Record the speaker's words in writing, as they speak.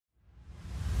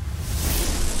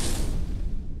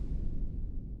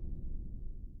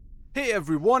Hey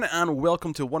everyone, and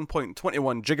welcome to 1.21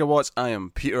 Gigawatts. I am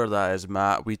Peter, that is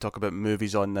Matt. We talk about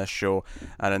movies on this show,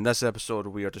 and in this episode,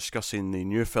 we are discussing the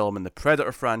new film in the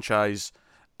Predator franchise,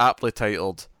 aptly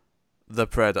titled The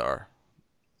Predator.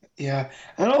 Yeah,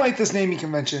 I don't like this naming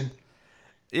convention.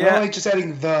 I don't Yeah, like just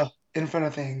adding the in front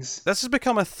of things. this has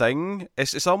become a thing.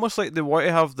 It's almost like they want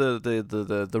to have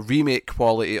the remake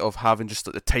quality of having just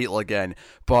like, the title again,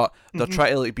 but they're Hmm.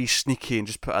 trying to like be sneaky and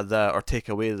just put a the or take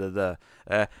away the.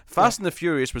 Yeah, Fast and the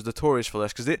Furious was notorious for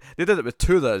this because they did it with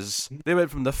two thes. They went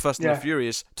from the Fast and the yeah,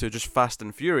 Furious to just Fast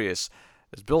and Furious.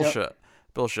 It's yep. bullshit,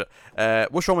 bullshit.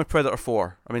 What's wrong with Predator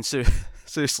 4? I mean,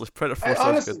 seriously, Predator I 4 sounds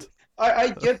honestly, good. I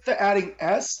get the adding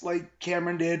S like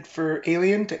Cameron did for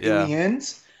Alien to Yeah,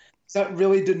 Aliens. So that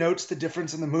really denotes the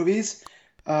difference in the movies.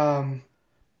 Um,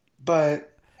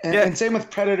 but yeah, and same with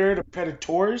Predator to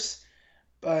Predators.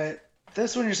 But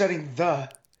this one you're setting the.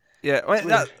 Yeah, I It's mean,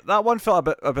 that weird. that one felt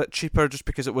a bit cheaper just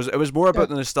because it was more Yeah, about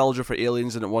the nostalgia for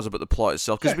Aliens than it was about the plot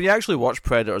itself. Because yeah, when you actually watch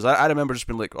Predators, I remember just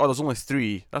being like, oh, there's only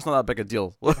three. That's not that big a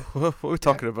deal. What are we yeah.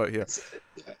 talking about here? It's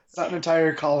not an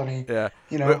entire colony, Yeah.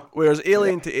 you know. Whereas Yeah,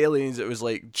 Alien to Aliens, it was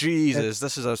like, yeah, Jesus,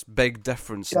 this is a big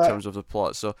difference in yeah. terms of the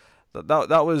plot. So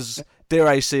that was, dare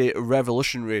I say,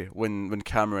 revolutionary when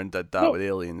Cameron did that No, with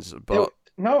Aliens. It, But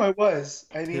no, it was.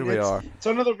 I here mean, we are. it's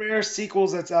one of the rare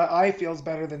sequels that's I feels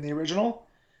better than the original.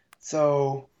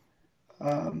 So,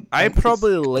 I I think it's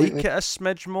probably like completely. it a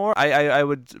smidge more. I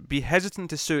would be hesitant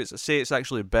to say it's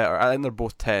actually better. I think they're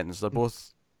both tens. They're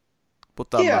both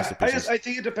damn Yeah, masterpieces. I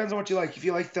think it depends on what you like. If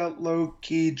you like the low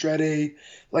key, dready,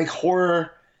 like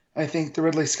horror, I think the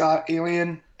Ridley Scott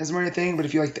Alien is more your thing. But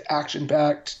if you like the action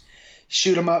packed,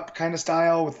 shoot 'em up kind of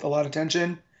style with a lot of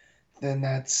tension, then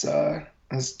that's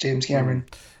James Hmm. Cameron.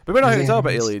 But we're not His here to talk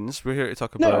about aliens. aliens. We're here to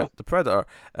talk about No, the Predator.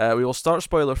 We will start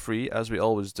spoiler free as we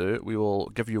always do. We will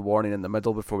give you a warning in the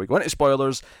middle before we go into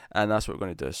spoilers, and that's what we're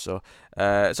going to do. So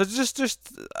I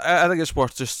think it's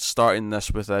worth just starting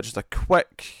this with just a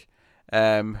quick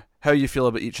how you feel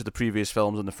about each of the previous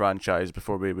films in the franchise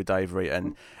before we dive right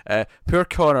in. Poor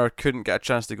Connor couldn't get a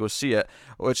chance to go see it,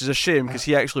 which is a shame because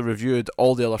he actually reviewed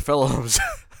all the other films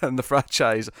in the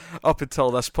franchise up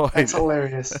until this that's point.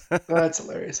 hilarious. That's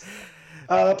hilarious.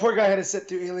 The poor guy had to sit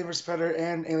through Alien vs Predator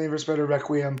and Alien vs Predator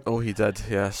Requiem. Oh, he did,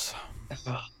 yes.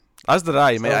 Ugh. As did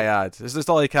I, may I So add. It's just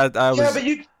all like I yeah,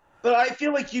 was. but I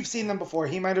feel like you've seen them before.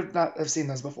 He might have not have seen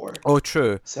those before. Oh,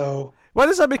 true. So Why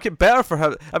does that make it better for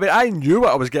him? I mean, I knew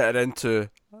what I was getting into.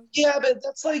 yeah, but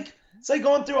that's like it's like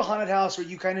going through a haunted house where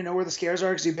you kind of know where the scares are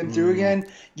because you've been through Mm. again.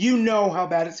 You know how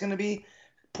bad it's gonna be.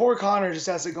 Poor Connor just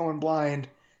has to go in blind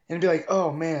and be like,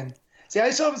 oh man. See,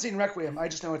 I still haven't seen Requiem. I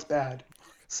just know it's bad.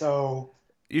 So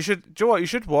You should. Do you know what? You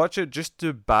should watch it just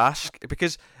to bask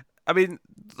because, I mean,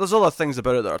 there's other things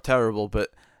about it that are terrible, but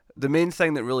the main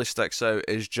thing that really sticks out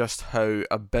is just how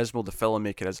abysmal the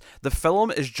filmmaking is. The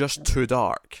film is just too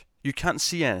dark. You can't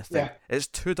see anything. yeah, It's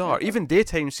too yeah. dark. Even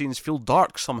daytime scenes feel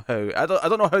dark somehow. I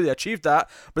don't know how they achieved that,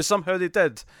 but somehow they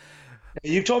did.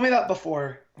 You've told me that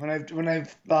before when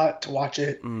I've thought to watch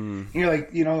it. Mm, And you're like,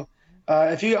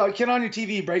 if you get on your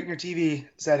TV, brighten your TV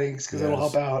settings because it'll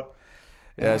help yes. out.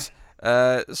 Yeah, Yes.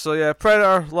 So yeah,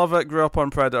 Predator, love it. Grew up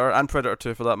on Predator and Predator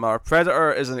 2 for that matter.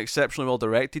 Predator is an exceptionally well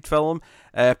directed film.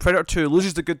 Predator 2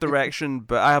 loses the good direction,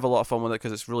 but I have a lot of fun with it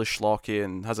because it's really schlocky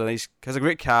and has a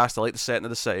great cast. I like the setting of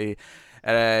the city,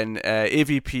 and then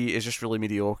AVP is just really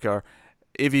mediocre.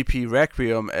 AVP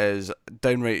Requiem is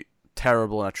downright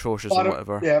terrible and atrocious and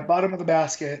whatever. bottom of the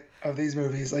basket of these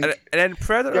movies. Like And then you have to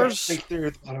Predators. think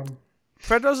through the bottom.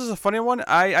 Predators is a funny one.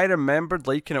 I remembered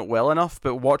liking it well enough,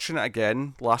 but watching it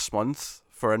again last month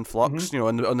for Influx, Hmm.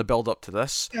 on the build up to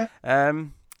this, Yeah,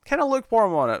 kind of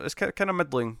lukewarm on it. It's kind of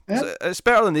middling. yeah. It's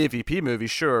better than the AVP movie,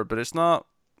 sure, but it's not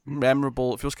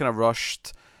memorable. It feels kind of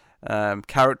rushed.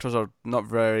 Characters are not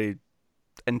very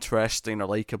interesting or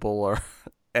likable or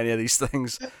any of these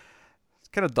things. It's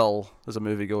kind of dull as a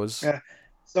movie goes. Yeah.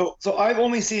 So I've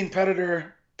only seen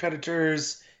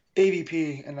Predators,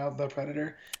 AVP, and now the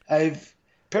Predator. I've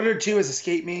Predator 2 has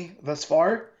escaped me thus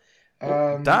far.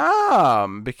 Oh, Um,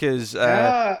 damn! Because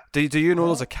yeah, do you know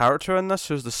there's yeah. a character in this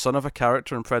who's the son of a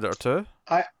character in Predator 2?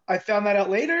 I found that out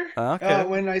later Okay.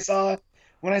 when I saw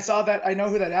that I know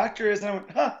who that actor is, and I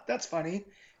went, huh, that's funny.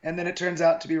 And then it turns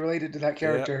out to be related to that Yeah,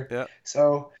 character. yeah.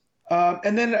 So,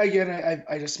 and then again,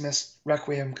 I just missed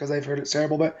Requiem because I've heard it's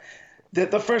terrible. But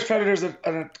the first Predator is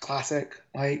a classic.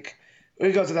 Like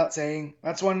it goes without saying.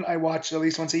 That's one I watch at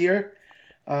least once a year.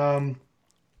 Um,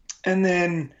 and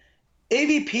then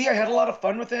AVP, I had a lot of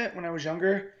fun with it when I was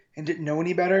younger and didn't know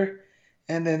any better.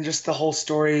 And then just the whole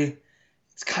story,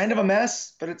 it's kind of a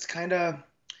mess, but it's kind of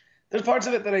there's parts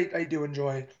of it that I do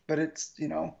enjoy, but it's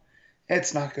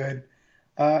It's not good.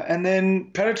 And then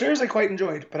Predators I quite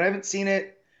enjoyed, but I haven't seen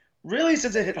it really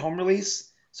since it hit home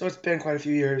release. So it's been quite a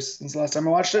few years since the last time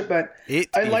I watched it, but Eight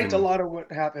I liked a even. lot of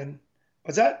what happened.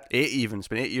 What's that? 8 even. It's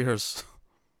been 8 years.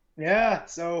 Yeah.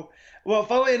 So, well,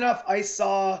 funnily enough, I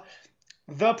saw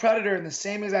The Predator in the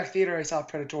same exact theater I saw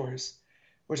Predators,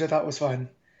 which I thought was fun.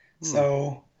 Hmm.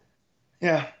 So,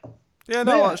 yeah. Yeah, But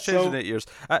not a yeah, lot's changed in so 8 years.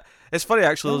 It's funny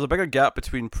actually. yeah, There's a bigger gap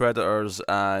between Predators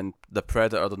and the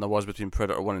Predator than there was between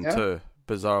Predator 1 and yeah. 2.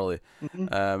 Bizarrely,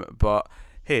 Hmm. but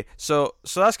hey, so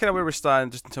that's kind of where we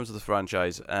stand just in terms of the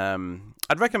franchise.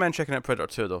 I'd recommend checking out Predator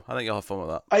 2 though. I think you'll have fun with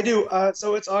that. I do.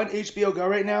 So it's on HBO Go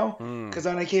right now. Hmm. Because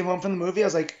when I came home from the movie, I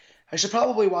was like, I should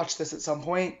probably watch this at some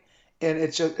point, and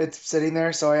it's sitting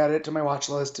there. So I added it to my watch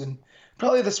list, and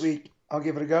probably this week I'll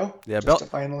give it a go Yeah, just Bill to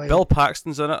finally. Bill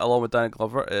Paxton's in it along with Danny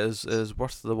Glover. It is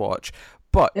worth the watch.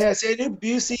 But Yeah, see, I knew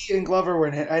Busey and Glover were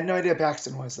in it. I had no idea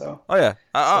Paxton was though. oh yeah, So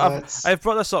I've that's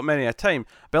brought this up many a time.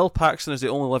 Bill Paxton is the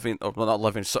only living, or well, not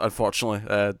living, unfortunately.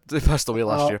 He passed away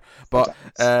last oh, year. But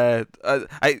sometimes.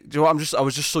 do you know what? I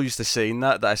was just so used to saying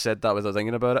that I said that without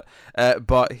thinking about it.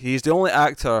 But he's the only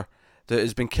actor that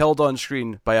has been killed on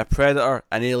screen by a predator,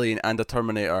 an alien, and a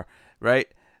Terminator. Right?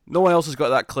 No one else has got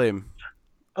that claim.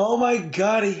 Oh my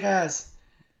God, he has.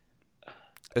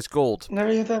 It's gold. Never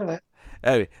even thought of that.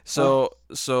 Anyway, Oh.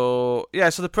 so yeah,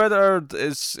 so the Predator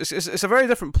is it's a very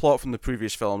different plot from the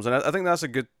previous films, and I think that's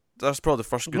probably the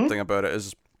first good Hmm. thing about it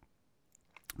is.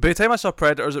 By the time I saw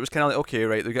Predators, it was kind of like, okay,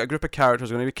 right, they've got a group of characters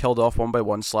going to be killed off one by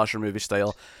one, slasher movie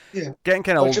style. Yeah, Getting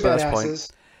kind of bunch old of by this point.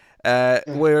 badasses.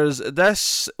 Yeah. Whereas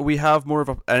this, we have more of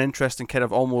an interesting kind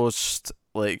of almost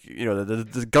like,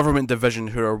 the government division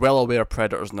who are well aware of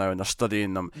predators now and they're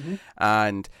studying them, Hmm.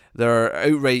 and they're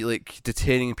outright like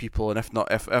detaining people, and if not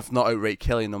outright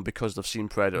killing them because they've seen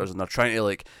predators, and they're trying to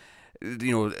like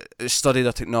study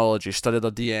their technology, study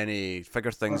their DNA,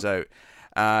 figure things out,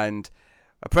 and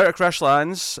a predator crash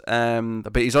lands,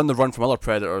 but he's on the run from other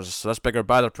predators, so this bigger,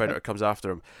 badder predator comes after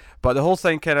him. But the whole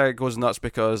thing kind of goes nuts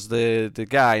because the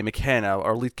guy, McKenna,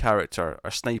 our lead character,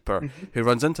 our sniper, Hmm. who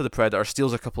runs into the predator,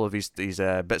 steals a couple of these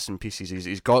bits and pieces,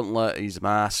 his gauntlet, his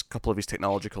mask, a couple of his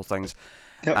technological things,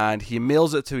 Yep. and he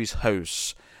mails it to his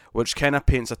house, which kind of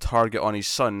paints a target on his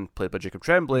son, played by Jacob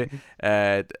Tremblay, Hmm.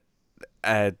 uh,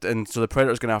 and so the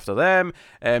Predator's going after them.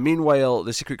 Meanwhile,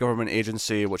 the secret government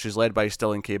agency, which is led by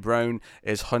Sterling K. Brown,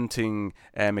 is hunting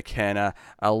McKenna,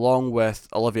 along with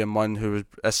Olivia Munn, who was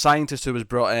a scientist who was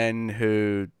brought in,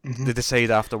 who Hmm. they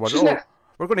decide afterwards, She's not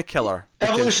we're going to kill her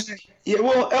because evolutionary. Yeah,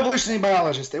 well, evolutionary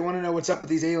biologists. They want to know what's up with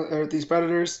these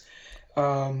predators.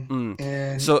 mm,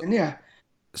 And so and yeah.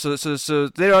 so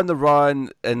they're on the run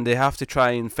and they have to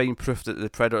try and find proof that the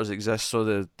predators exist, so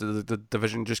the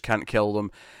division just can't kill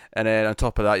them. And then on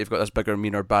top of that, you've got this bigger,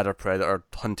 meaner, badder predator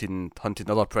hunting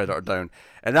another predator down,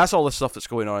 and that's all the stuff that's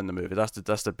going on in the movie. That's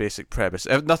the basic premise.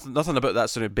 Nothing about that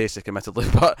sort of basic, admittedly,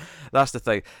 but that's the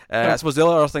thing. I Yeah. suppose the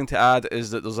other thing to add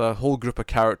is that there's a whole group of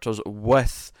characters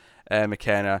with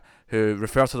McKenna who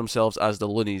refer to themselves as the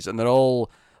Loonies, and they're all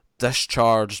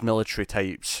discharged military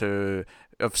types who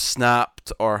have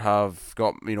snapped or have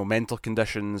got mental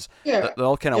conditions. Yeah. They're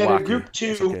all kind of Yeah, they're wacky. group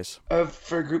Just in two case. of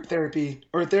for group therapy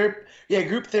or ther yeah,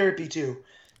 group therapy too. Yeah,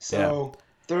 So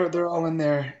they're all in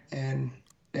there and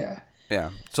yeah. yeah.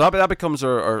 So that becomes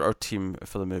our team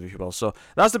for the movie, if you will. So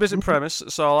that's the basic premise.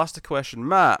 So I'll ask the question,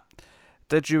 Matt.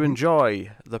 Did you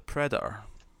enjoy The Predator?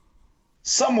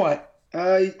 Somewhat.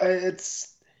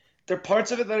 It's there are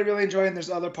parts of it that I really enjoy, and there's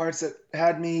other parts that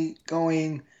had me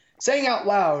saying out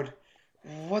loud,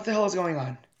 "What the hell is going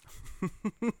on?"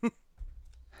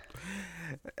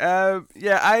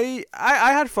 Yeah, I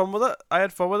had fun with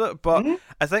it. But Hmm.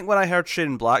 I think when I heard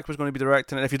Shane Black was going to be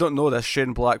directing it, if you don't know this,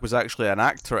 Shane Black was actually an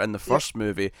actor in the Yep. first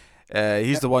movie.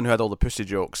 He's Yep. the one who had all the pussy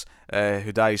jokes,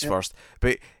 who dies Yep. first.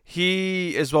 But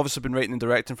he has obviously been writing and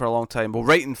directing for a long time. Well,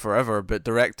 writing forever, but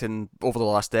directing over the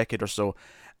last decade or so. Yep.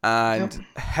 And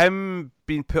him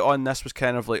being put on this was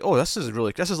kind of like, oh, this is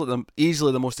like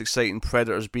easily the most exciting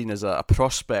Predator's been as a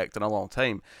prospect in a long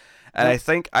time. And I Yep.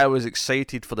 think I was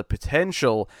excited for the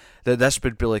potential that this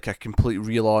would be like a complete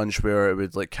relaunch where it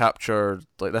would like capture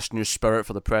like this new spirit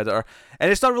for the Predator.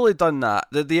 And it's not really done that.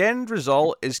 The end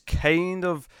result is kind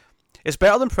of, it's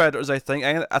better than Predators, I think.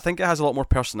 I think it has a lot more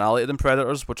personality than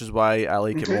Predators, which is why I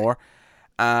like it Okay. more.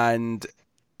 And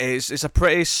it's a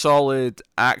pretty solid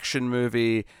action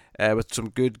movie with some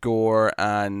good gore,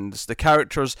 and the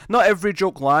characters. Not every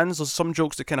joke lands. There's some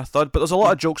jokes that kind of thud, but there's a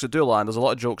lot of jokes that do land. There's a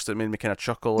lot of jokes that made me kind of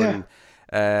chuckle. Yeah.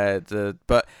 And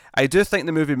but I do think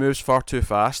the movie moves far too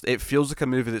fast. It feels like a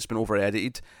movie that's been over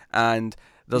edited, and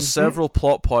there's Hmm. several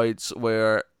plot points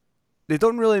where they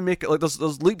don't really make it like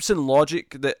there's leaps in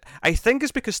logic that I think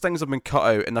is because things have been cut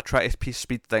out and they're trying to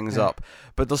speed things up.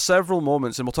 But there's several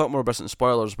moments, and we'll talk more about it in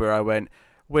spoilers, where I went,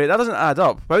 wait, that doesn't add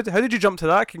up. How did you jump to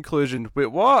that conclusion?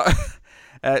 Wait, what?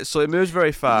 So it moves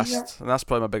very fast, and that's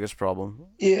probably my biggest problem.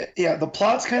 Yeah. The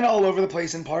plot's kind of all over the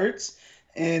place in parts,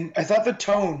 and I thought the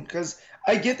tone, because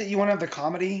I get that you want to have the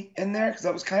comedy in there, because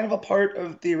that was kind of a part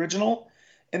of the original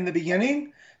in the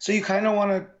beginning. So you kind of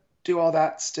want to do all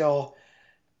that still.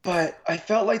 But I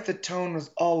felt like the tone was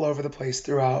all over the place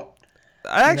throughout.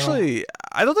 I don't think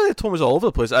the tone was all over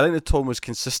the place. I think the tone was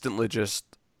consistently just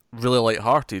really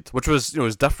lighthearted, which was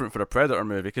was different for a Predator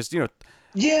movie because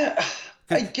Yeah,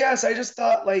 I guess I just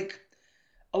thought like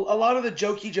a lot of the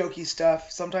jokey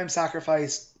stuff sometimes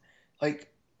sacrificed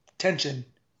like tension.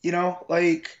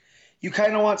 Like you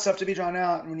kind of want stuff to be drawn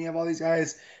out, and when you have all these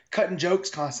guys cutting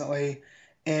jokes constantly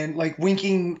and like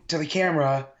winking to the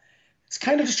camera, it's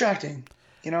kind of distracting.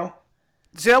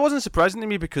 See, that wasn't surprising to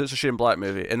me because it's a Shane Black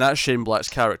movie, and that's Shane Black's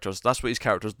characters. That's what his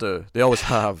characters do. They always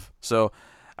have. So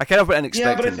I kind of went in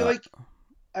expecting but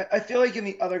I feel like in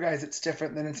the other guys it's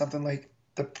different than in something like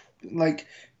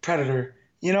Predator.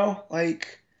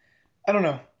 Like I don't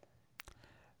know.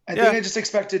 I think I just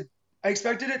expected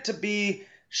it to be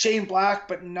Shane Black,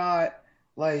 but not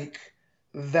like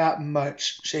that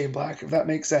much Shane Black, if that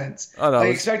makes sense. Oh, no, I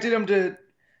expected him to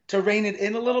rein it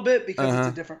in a little bit because Uh-huh. it's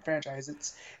a different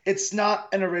franchise. It's not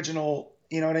an original,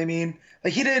 you know what I mean?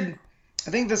 Like he did, I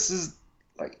think this is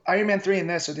like Iron Man 3 and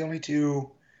this are the only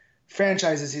two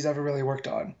franchises he's ever really worked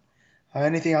on.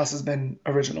 Anything else has been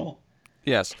original.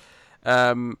 Yes.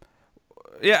 Yeah,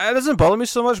 it doesn't bother me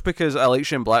so much because I like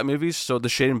Shane Black movies, so the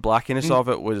Shane Blackiness of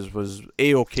it was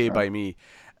A-okay by me.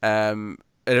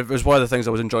 It was one of the things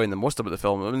I was enjoying the most about the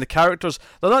film. I mean, the characters,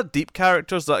 they're not deep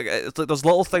characters. It's like there's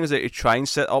little things that you try and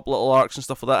set up little arcs and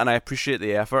stuff like that, and I appreciate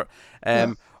the effort.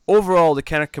 Overall, they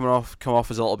kind of come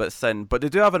off as a little bit thin, but they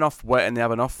do have enough wit and they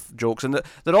have enough jokes, and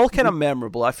they're all kind of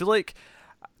memorable. I feel like,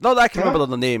 not that I can remember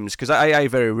the names, because I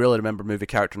very rarely remember movie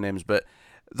character names, but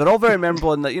they're all very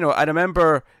memorable in that, I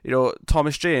remember,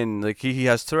 Thomas Jane, like he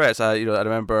has Tourette's. I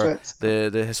remember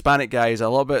the Hispanic guy is a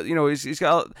little bit,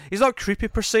 he's not creepy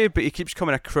per se, but he keeps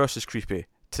coming across as creepy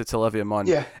to Olivia Munn.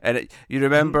 Yeah. And you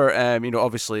remember,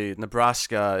 obviously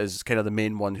Nebraska is kind of the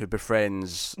main one who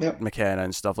befriends McKenna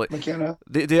and stuff. Like McKenna.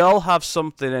 They all have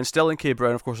something, and Sterling K.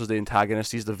 Brown, of course, is the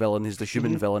antagonist. He's the villain. He's the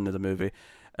human villain of the movie.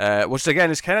 Which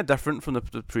again is kind of different from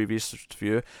the previous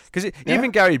few, because even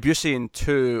Gary Busey in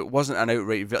 2 wasn't an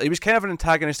outright villain. He was kind of an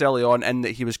antagonist early on in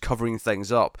that he was covering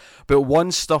things up, but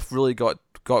once stuff really got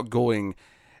going,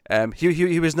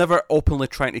 he was never openly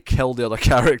trying to kill the other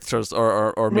characters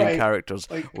or main characters,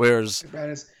 whereas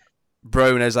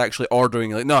Brown is actually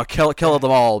ordering like, no, kill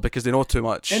them all because they know too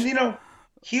much. And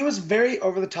he was very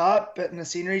over the top, but in a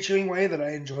scenery chewing way that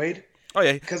I enjoyed. Oh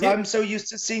yeah, because I'm so used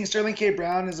to seeing Sterling K.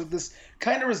 Brown as this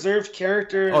kind of reserved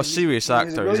character. Oh, serious actor.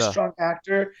 He's a really strong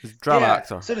actor. He's a drama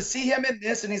actor. So to see him in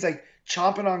this and he's like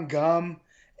chomping on gum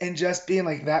and just being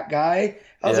like that guy,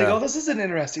 I was like, oh, this is an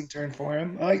interesting turn for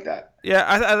him. I like that. Yeah,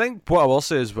 I think what I will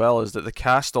say as well is that the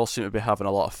cast all seem to be having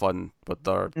a lot of fun with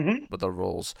their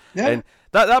roles. Yeah. And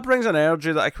that brings an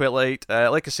energy that I quite liked.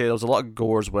 Like I say, there was a lot of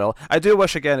gore as well. I do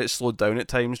wish again it slowed down at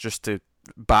times just to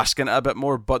bask in it a bit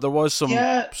more, but there was some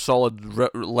solid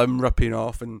limb ripping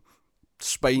off and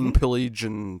spine pillage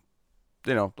and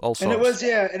all sorts. And it was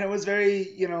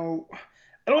very I don't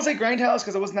want to say grindhouse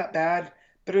because it wasn't that bad,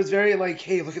 but it was very like,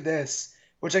 hey, look at this,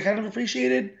 which I kind of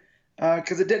appreciated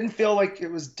because it didn't feel like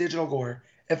it was digital gore.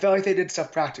 It felt like they did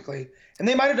stuff practically, and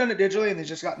they might have done it digitally and they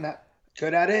just gotten that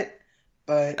good at it,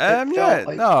 but it felt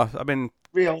like no, I mean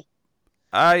real.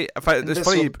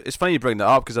 It's funny you bring that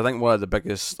up because I think one of the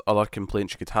biggest other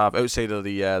complaints you could have outside of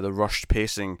the rushed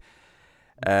pacing,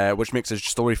 which makes the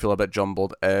story feel a bit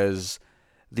jumbled, is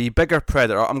the bigger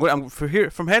Predator.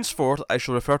 From henceforth I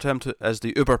shall refer to him as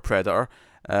the Uber Predator,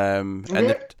 in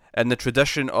the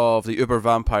tradition of the Uber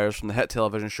vampires from the hit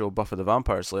television show Buffy the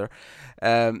Vampire Slayer.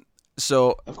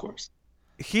 So of course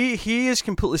he is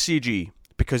completely CG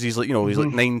because he's like he's like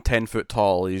 9-10 foot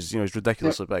tall. He's he's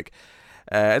ridiculously big.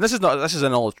 And this is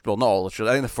in all, well, not all the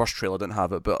trailers. I think the first trailer didn't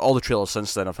have it, but all the trailers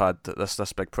since then have had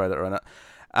this big Predator in it,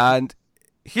 and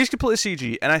he's completely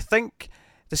CG. And I think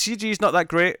the CG is not that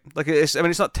great. Like it's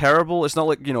not terrible. It's not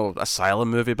like Asylum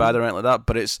movie bad or anything like that,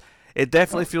 but it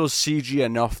definitely feels CG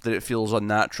enough that it feels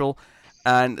unnatural.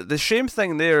 And the shame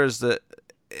thing there is that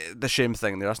that's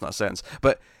not a sentence,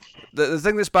 but the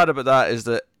thing that's bad about that is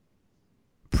that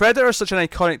Predator is such an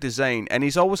iconic design, and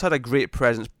he's always had a great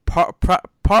presence.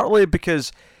 Partly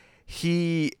because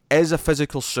he is a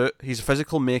physical suit. He's a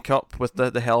physical makeup with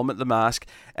the helmet, the mask,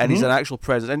 and he's an actual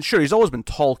presence. And sure, he's always been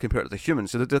tall compared to the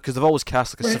humans, because they've always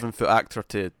cast like a 7-foot actor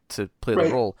to play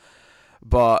the role.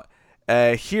 But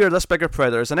here, this bigger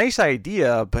predator is a nice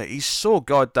idea, but he's so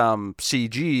goddamn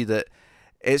CG that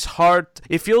it's hard.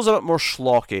 He feels a bit more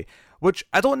schlocky, which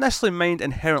I don't necessarily mind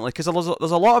inherently, because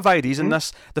there's a lot of ideas in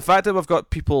this. The fact that we've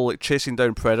got people like chasing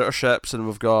down predator ships, and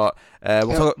we've got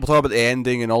we'll talk about the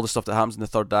ending and all the stuff that happens in the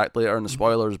third act later in the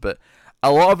spoilers, but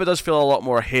a lot of it does feel a lot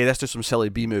more, hey, let's do some silly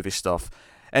B-movie stuff.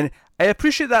 And I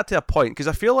appreciate that to a point, because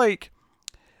I feel like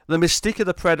the mystique of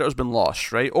the Predator's been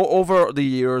lost, right? Over the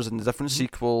years and the different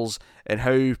sequels and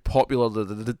how popular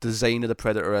the design of the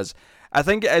Predator is. I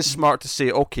think it is smart to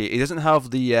say, okay, he doesn't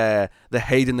have the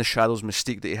hide in the shadows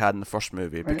mystique that he had in the first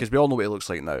movie, because we all know what he looks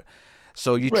like now.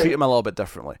 So you treat him a little bit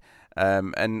differently,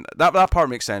 and that part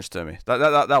makes sense to me.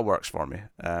 That works for me,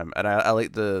 and I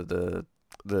like the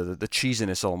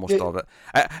cheesiness almost of it.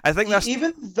 I think that's,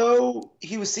 even though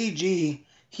he was CG,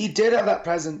 he did have that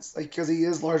presence, like, because he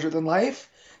is larger than life.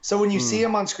 So when you see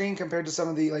him on screen compared to some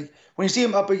of the, like, when you see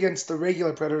him up against the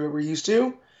regular Predator we're used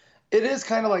to, it is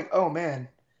kind of like, oh man,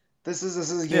 this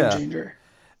is a game changer.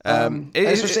 I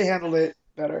just wish they handled it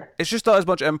better. It's just not as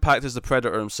much impact as the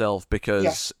Predator himself,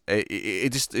 because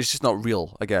it's just not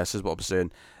real, I guess, is what I'm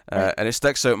saying. And it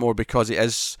sticks out more because he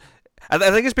is. I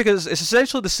think it's because it's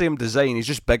essentially the same design. He's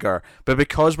just bigger, but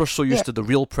because we're so used to the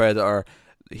real Predator,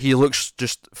 he looks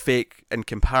just fake in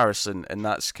comparison, and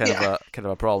that's kind of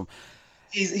a problem.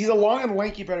 He's a long and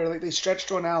lanky Predator. Like, they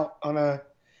stretched one out on a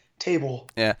table.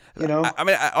 Yeah, you know. I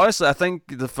mean, honestly, I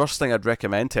think the first thing I'd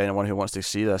recommend to anyone who wants to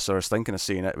see this or is thinking of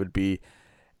seeing it would be,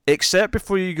 accept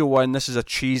before you go in, this is a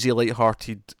cheesy,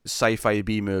 light-hearted sci-fi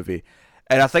B movie,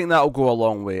 and I think that'll go a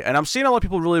long way. And I'm seeing a lot of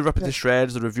people really rip it to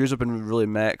shreds. The reviews have been really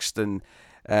mixed, and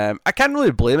I can't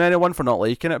really blame anyone for not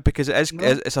liking it, because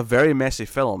it's a very messy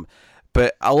film.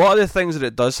 But a lot of the things that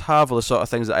it does have are the sort of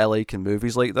things that I like in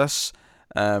movies like this.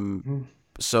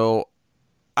 So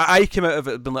I came out of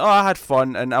it being like, oh, I had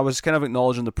fun, and I was kind of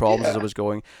acknowledging the problems as I was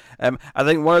going. I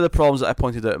think one of the problems that I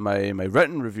pointed out in my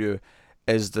written review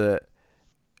is that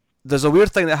there's a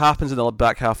weird thing that happens in the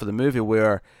back half of the movie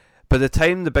where by the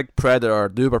time the big predator,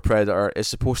 the uber predator, is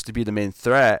supposed to be the main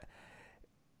threat,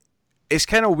 it's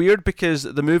kind of weird because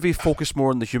the movie focused more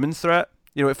on the human threat.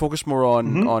 You know, it focused more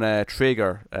on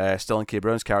Traeger, Sterling K.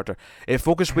 Brown's character. It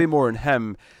focused way more on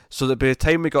him, so that by the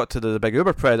time we got to the big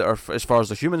uber predator, as far as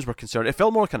the humans were concerned, it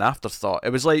felt more like an afterthought. It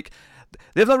was like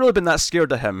they've not really been that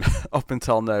scared of him up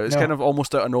until now. It's kind of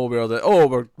almost out of nowhere that, oh,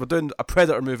 we're doing a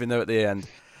Predator movie now at the end.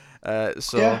 I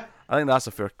think that's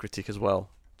a fair critique as well,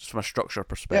 just from a structure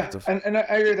perspective. Yeah, and I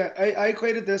agree with that. I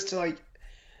equated this to like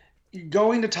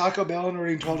going to Taco Bell and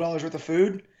ordering $12 worth of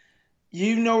food.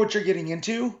 You know what you're getting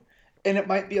into, and it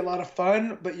might be a lot of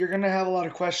fun, but you're going to have a lot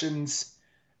of questions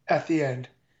at the end,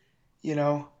 you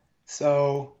know?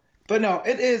 So, but no,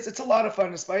 it's a lot of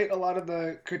fun, despite a lot of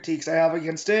the critiques I have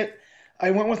against it.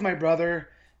 I went with my brother,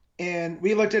 and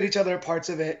we looked at each other parts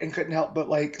of it and couldn't help but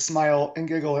like smile and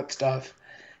giggle at stuff,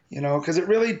 you know, because it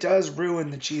really does ruin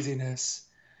the cheesiness.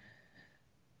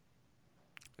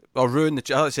 Or ruin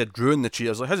the. I said ruin the cheese.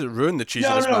 I was like, how does it ruin the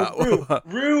cheesiness, Matt?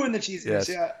 Ruin the cheesiness. Yes.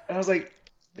 Yeah, and I was like,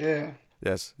 yeah.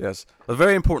 Yes. A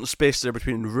very important space there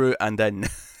between ru and in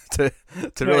to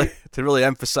really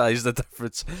emphasize the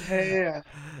difference. Yeah.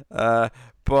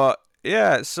 But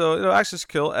yeah, so you know, actually, it's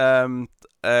cool.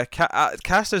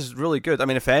 Cast is really good. I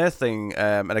mean, if anything,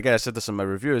 and again, I said this in my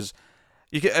reviews.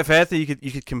 If anything,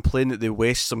 you could complain that they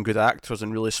waste some good actors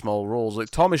in really small roles. Like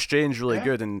Thomas Jane's really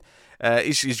good, and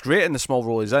he's great in the small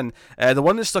role he's in. The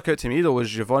one that stuck out to me though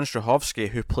was Yvonne Strahovski,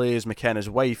 who plays McKenna's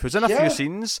wife, who's in a few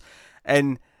scenes,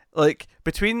 and like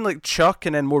between like Chuck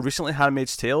and then more recently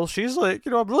Handmaid's Tale, she's like,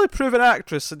 you know, a really proven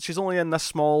actress, and she's only in this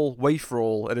small wife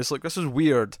role, and it's like, this is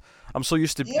weird. I'm so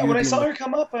used to when I saw her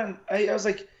come up, and I was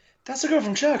like, that's the girl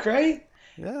from Chuck, right?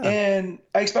 Yeah. And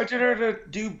I expected her to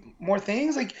do more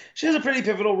things. Like, she has a pretty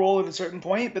pivotal role at a certain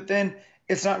point, but then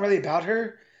it's not really about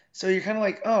her. So you're kind of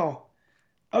like, oh,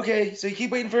 okay. So you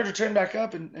keep waiting for her to turn back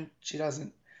up, and she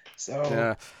doesn't. So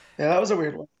yeah, that was a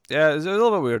weird one. Yeah, it was a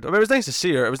little bit weird. I mean, it was nice to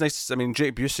see her. It was nice. I mean,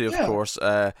 Jake Busey, of course.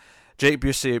 Jake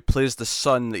Busey plays the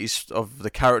son of the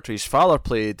character his father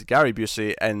played, Gary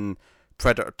Busey, in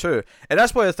Predator 2. And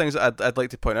that's one of the things that I'd like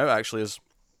to point out, actually, is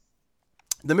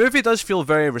the movie does feel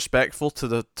very respectful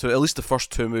to at least the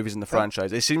first two movies in the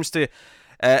franchise. It seems to,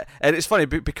 and it's funny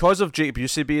because of Jake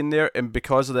Busey being there and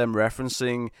because of them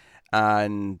referencing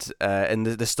and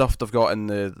the stuff they've got in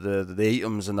the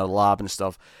items in their lab and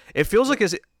stuff. It feels like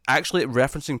actually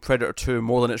referencing Predator 2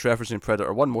 more than it's referencing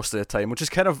Predator 1 most of the time, which is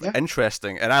kind of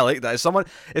interesting, and I like that. As someone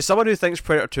who thinks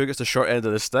Predator 2 gets the short end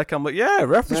of the stick, I'm like, yeah,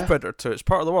 reference Predator 2, it's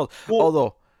part of the world. Well,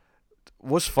 although,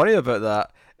 what's funny about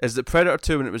that is that Predator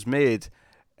 2, when it was made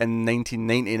in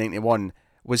 1990-91,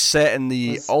 was set in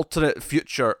the alternate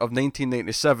future of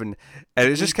 1997, and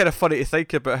it's just kind of funny to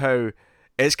think about how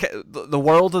it's the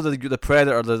world of the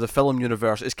Predator, the film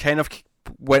universe, is kind of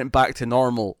went back to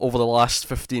normal over the last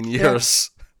 15 years.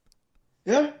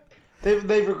 Yeah, they've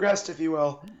regressed, if you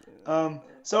will.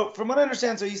 So from what I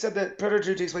understand, so you said that Predator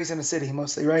 2 takes place in a city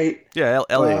mostly, right? Yeah,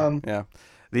 LA.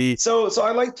 Yeah. So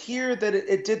I liked here that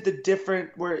it did the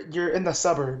different where you're in the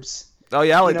suburbs. Oh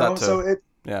yeah, I like that too. So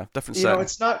different setting.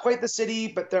 It's not quite the city,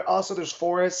 but there's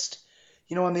forest,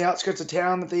 on the outskirts of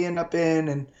town that they end up in,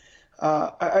 and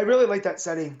I really like that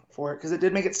setting for it because it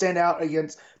did make it stand out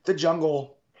against the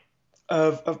jungle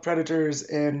of predators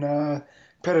in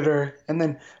Predator, and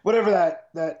then whatever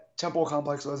that temple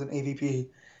complex was in AVP.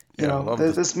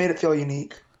 This made it feel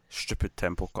unique. Stupid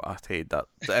temple. I hate that.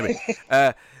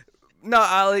 Anyway, no,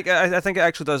 I think it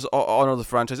actually does honor the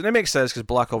franchise, and it makes sense because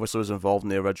Black obviously was involved in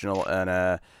the original,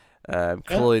 and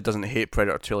clearly doesn't hate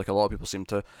Predator 2 like a lot of people seem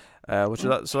to,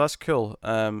 so that's cool.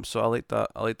 So I like that.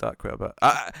 I like that quite a bit.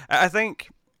 I think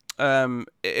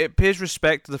it pays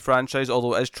respect to the franchise,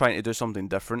 although it is trying to do something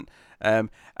different.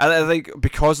 And I think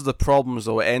because of the problems,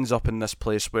 though, it ends up in this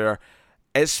place where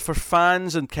it's for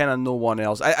fans and kind of no one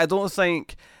else. I don't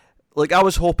think. Like, I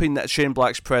was hoping that Shane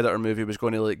Black's Predator movie was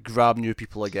going to grab new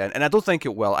people again, and I don't think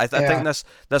it will. I think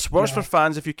this works for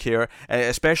fans if you care, and it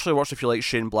especially works if you like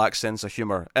Shane Black's sense of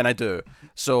humor, and I do.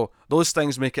 So those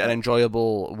things make it an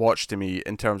enjoyable watch to me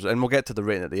in terms of, and we'll get to the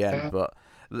rating at the end, but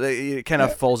it kind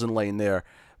of falls in line there.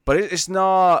 But it's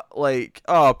not like,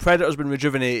 oh, Predator's been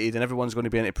rejuvenated and everyone's going to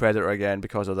be into Predator again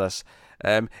because of this.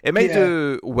 It may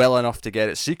do well enough to get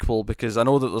its sequel, because I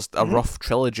know that there's a rough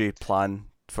trilogy plan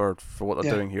for what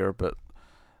they're doing here, but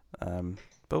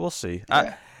we'll see.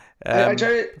 I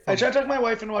try to talk my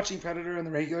wife into watching Predator on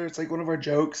the regular. It's like one of our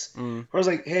jokes. Where I was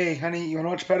like, "Hey, honey, you want to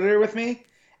watch Predator with me?"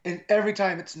 And every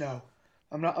time it's no.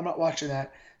 I'm not watching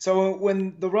that. So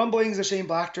when the rumblings of Shane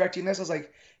Black directing this, I was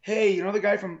like, "Hey, the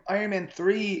guy from Iron Man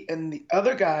 3 and the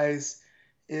other guys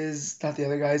is not the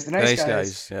other guys, the nice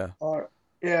guys.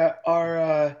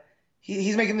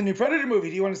 He's making the new Predator movie.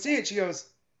 Do you want to see it?" She goes,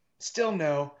 "Still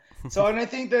no." So, and I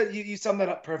think that you sum that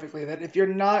up perfectly, that if you're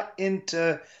not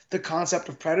into the concept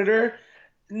of Predator,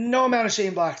 no amount of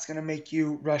Shane Black's going to make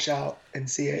you rush out and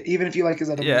see it, even if you like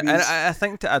his other movies. Yeah, and I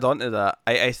think to add on to that,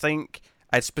 I think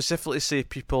I'd specifically say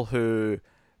people who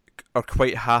are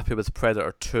quite happy with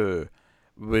Predator 2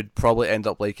 would probably end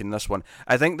up liking this one.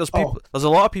 I think there's a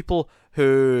lot of people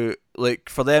who,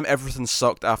 for them, everything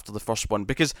sucked after the first one,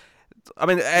 because, I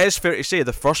mean, it is fair to say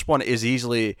the first one is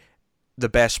easily the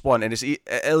best one, and it's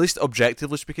at least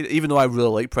objectively speaking, even though I really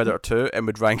like Predator 2 and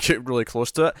would rank it really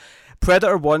close to it,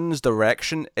 Predator 1's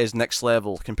direction is next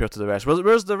level compared to the rest,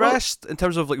 whereas the rest, in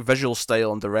terms of visual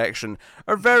style and direction,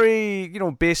 are very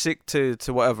basic to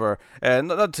whatever.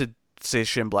 Not to say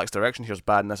Shane Black's direction here is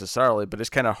bad necessarily, but it's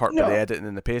kind of hurt by the editing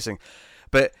and the pacing.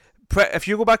 But if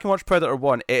you go back and watch Predator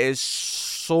 1, it is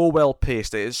so well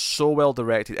paced, it is so well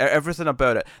directed, everything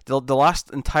about it. The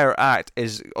last entire act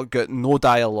is got no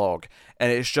dialogue,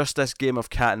 and it's just this game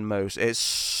of cat and mouse. It's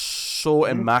so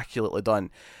immaculately done,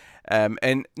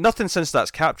 and nothing since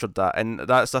that's captured that, and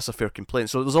that's a fair complaint.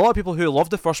 So there's a lot of people who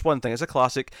love the first one, think it's a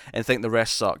classic, and think the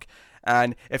rest suck.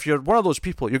 And if you're one of those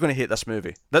people, you're going to hate this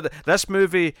movie. This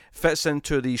movie fits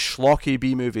into the schlocky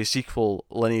B-movie sequel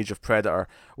lineage of Predator,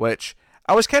 which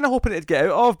I was kind of hoping it'd get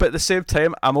out of, but at the same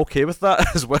time, I'm okay with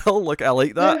that as well. I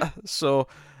like that. Yeah. So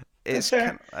it's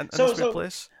kind of a good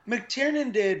place.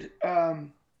 McTiernan did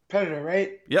Predator,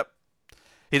 right? Yep.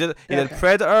 He did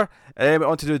Predator, and then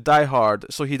went on to do Die Hard.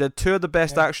 So he did two of the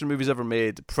best action movies ever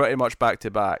made, pretty much back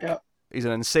to back. Yep. He's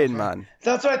an insane man.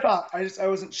 That's what I thought. I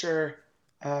wasn't sure.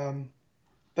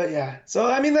 But yeah. So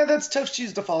I mean that's tough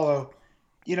shoes to follow.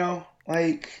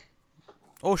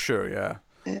 Oh sure, yeah.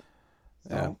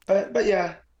 So, but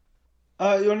yeah.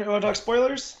 You want to talk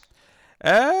spoilers?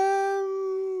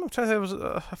 I'm trying to think.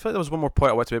 I feel like there was one more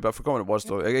point I wanted to make, but I forgot what it was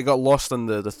though. It got lost in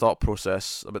the thought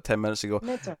process about 10 minutes ago.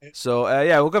 That's all right. So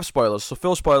yeah, we'll give spoilers. So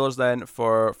full spoilers then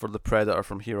for the Predator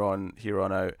from here on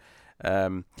out.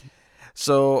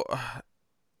 So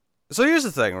here's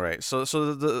the thing, right? So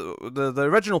the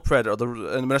original Predator,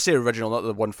 and when I say original, not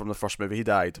the one from the first movie, he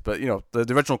died, but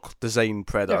the original design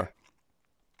Predator. Yeah.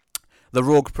 The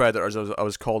Rogue Predator, as I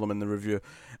was calling him in the review.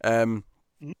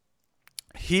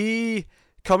 He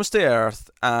comes to Earth,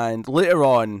 and later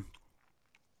on,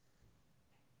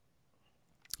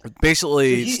 So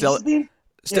Basically, still.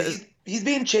 he's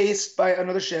being chased by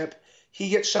another ship. He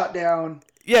gets shot down.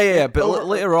 Yeah. But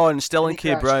later on, And Stellan he K.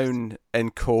 crashes. Brown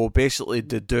and co. basically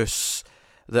deduce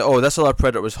that this other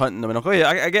predator was hunting them, and I'm like, oh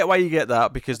yeah, I get why you get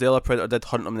that, because the other predator did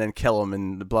hunt them and then kill him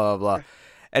and blah blah blah.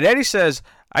 And then he says,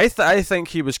 I think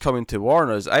he was coming to warn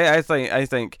us. I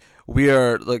think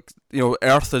we're like,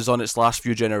 Earth is on its last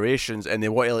few generations, and they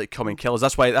want to like come and kill us.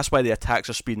 That's why the attacks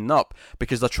are speeding up,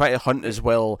 because they're trying to hunt as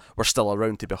well. We're still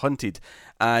around to be hunted,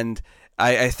 and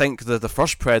I think that the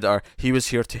first predator, he was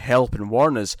here to help and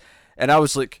warn us. And I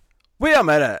was like, wait a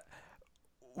minute,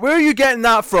 where are you getting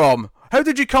that from? How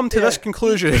did you come to this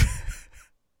conclusion?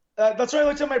 That's why I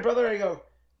looked at my brother and I go,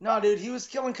 "No, dude, he was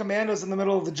killing commandos in the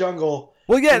middle of the jungle."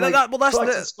 Well, yeah, and, that's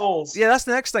collecting skulls. Yeah, that's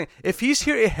the next thing. If he's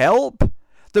here to help,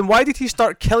 then why did he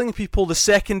start killing people the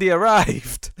second he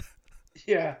arrived?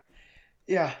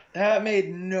 Yeah, that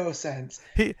made no sense.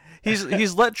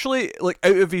 He's literally like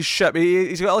out of his ship.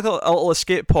 He's got like a little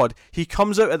escape pod. He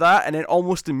comes out of that and then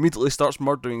almost immediately starts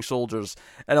murdering soldiers.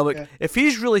 And I'm like, if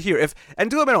he's really here,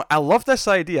 and don't get me wrong, I love this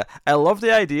idea. I love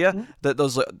the idea that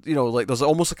there's there's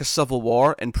almost like a civil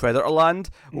war in Predatorland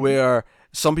where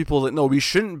some people no, we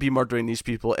shouldn't be murdering these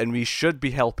people and we should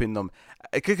be helping them,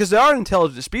 because they are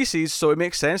intelligent species, so it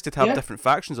makes sense to have different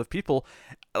factions of people.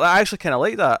 I actually kind of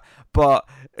like that, but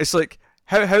it's like,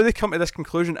 how they come to this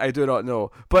conclusion, I do not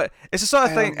know. But it's the sort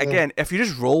of thing, again, if you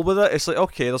just roll with it, it's like,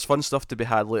 okay, there's fun stuff to be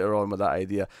had later on with that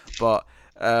idea. But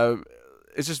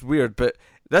it's just weird. But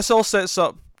this all sets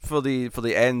up for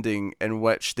the ending, in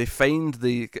which they find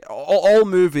the all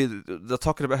movie, they're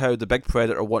talking about how the big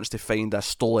predator wants to find a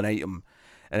stolen item.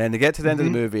 And then they get to the end of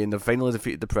the movie and they've finally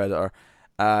defeated the predator.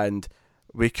 And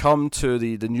we come to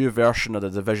the new version of the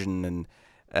Division,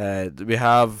 and we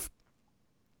have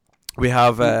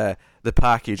the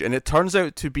package, and it turns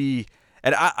out to be,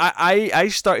 and I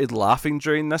started laughing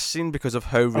during this scene because of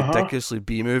how ridiculously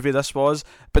B-movie this was,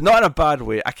 but not in a bad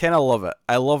way. I kind of love it.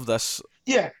 I love this.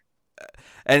 Yeah.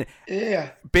 And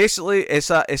basically, it's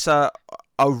a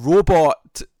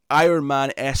robot Iron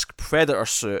Man-esque predator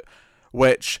suit,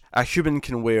 which a human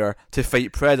can wear to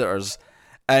fight predators.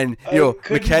 And I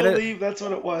couldn't believe that's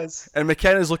what it was. And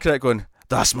McKenna's looking at it going,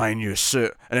 "That's my new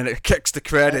suit," and then it kicks the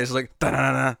credits like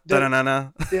da-na-na-na,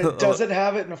 da-na-na-na. It doesn't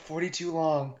have it in a 42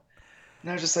 long. And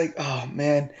I was just like, oh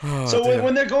man.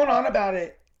 When they're going on about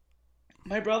it,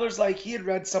 my brother's like, he had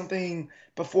read something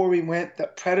before we went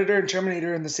that Predator and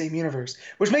Terminator are in the same universe,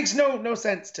 which makes no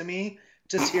sense to me,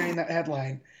 just hearing that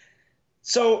headline.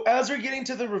 So as we're getting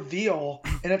to the reveal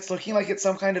and it's looking like it's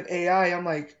some kind of AI, I'm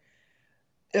like,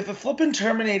 if a flippin'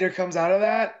 Terminator comes out of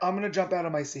that, I'm gonna jump out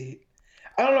of my seat.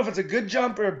 I don't know if it's a good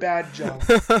jump or a bad jump,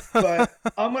 but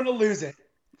I'm gonna lose it.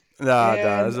 Nah,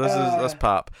 that's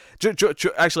pap.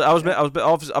 Actually,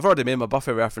 I've already made my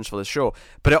Buffy reference for the show,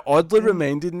 but it oddly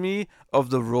reminded me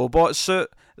of the robot suit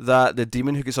that the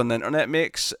demon who gets on the internet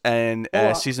makes in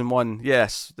season 1.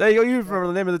 Yes, there you go. You remember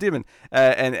the name of the demon?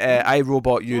 And I,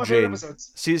 Robot You, Jane.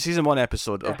 Season 1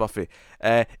 episode of Buffy.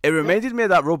 It reminded me of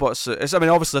that robot suit.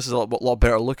 Obviously this is a lot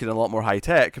better looking and a lot more high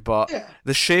tech, but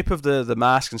the shape of the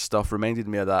mask and stuff reminded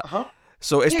me of that.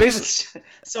 So it's basically,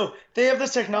 so they have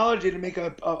this technology to make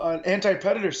an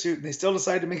anti-predator suit, and they still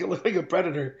decide to make it look like a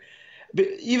predator, but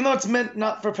even though it's meant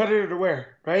not for predator to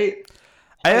wear, right?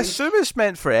 I assume it's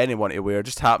meant for anyone to wear. It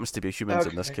just happens to be humans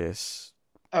in this case.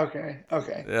 Okay.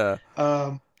 Yeah.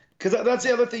 Because that's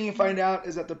the other thing you find out,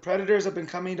 is that the predators have been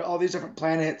coming to all these different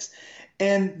planets,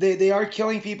 and they are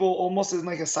killing people almost in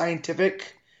like a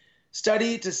scientific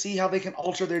study to see how they can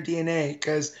alter their DNA,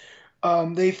 because.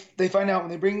 They find out when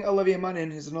they bring Olivia Munn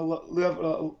in, who's it's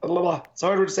a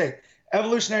hard word to say,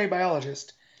 evolutionary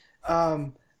biologist.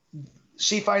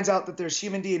 She finds out that there's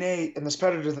human DNA in this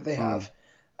predator that they have,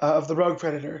 of the rogue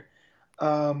predator.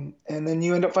 And then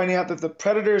you end up finding out that the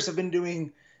predators have been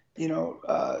doing,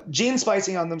 gene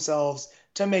splicing on themselves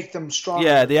to make them stronger.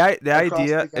 Yeah, the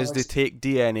idea is they take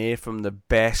DNA from the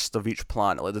best of each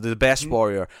planet, like the best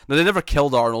warrior. Now, they never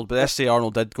killed Arnold, but let's say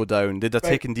Arnold did go down. They'd have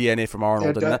taken DNA from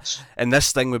Arnold, and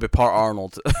this thing would be part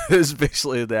Arnold. Is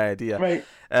basically the idea.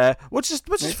 Right. Which is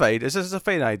fine. It's a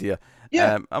fine idea.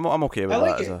 Yeah. I'm okay with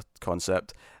that as a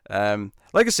concept.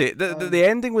 Like I say, the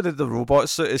ending with the robot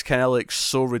suit is kind of like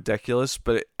so ridiculous,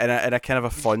 but in a kind of a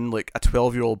fun, like a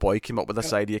 12-year-old boy came up with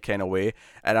this idea kind of way,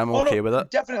 and I'm okay with it.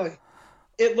 Definitely.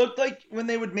 It looked like when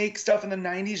they would make stuff in the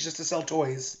 90s just to sell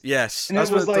toys. Yes. And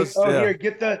it was like, here,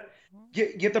 get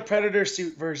the Predator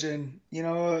suit version,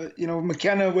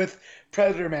 McKenna with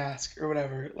Predator mask or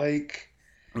whatever. Like,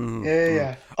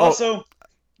 yeah. Also,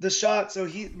 the shot. So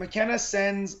McKenna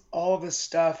sends all of his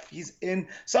stuff. He's in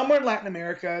somewhere in Latin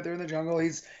America. They're in the jungle.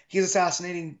 He's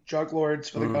assassinating drug lords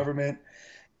for the government,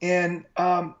 and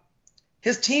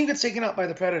his team gets taken out by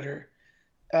the Predator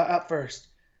at first.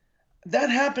 That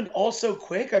happened all so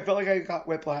quick. I felt like I got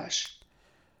whiplash,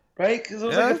 right? Because it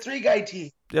was like a 3-guy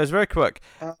team. Yeah, it's very quick.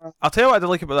 I'll tell you what I did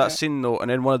like about that scene though,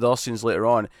 and then one of the other scenes later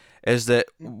on is that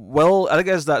I think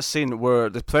it's that scene where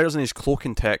the Predator's in his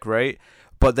cloaking tech, right?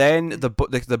 But then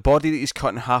the body that he's cut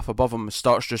in half above him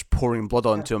starts just pouring blood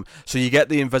onto him. So you get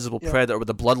the invisible Predator with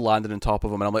the blood landing on top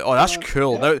of him. And I'm like, oh, that's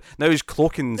cool. Now his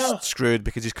cloaking's screwed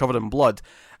because he's covered in blood.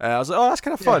 I was like, oh, that's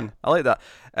kind of fun. I like that.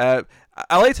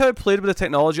 I liked how it played with the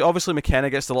technology. Obviously,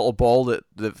 McKenna gets the little ball that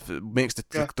makes the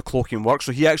cloaking work.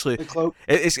 So he actually...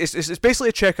 It's basically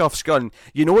a Chekhov's gun.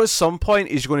 You know at some point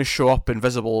he's going to show up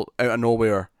invisible out of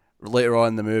nowhere later on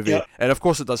in the movie, and of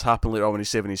course it does happen later on when he's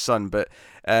saving his son, but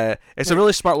it's a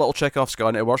really smart little Chekhov's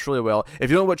gun. It works really well. If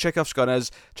you don't know what Chekhov's gun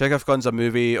is, Chekhov's gun's a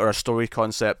movie or a story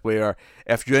concept where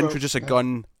if you introduce a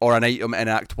gun or an item in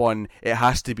Act 1, it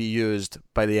has to be used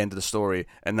by the end of the story,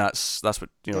 and that's what,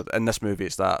 you know, in this movie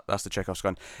that's the Chekhov's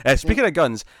gun. Speaking of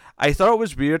guns, I thought it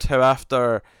was weird how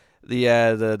after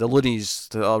the loonies,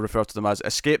 I'll refer to them as,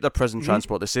 escape their prison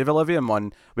transport, they save Olivia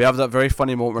Munn. We have that very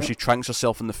funny moment where she tranks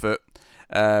herself in the foot.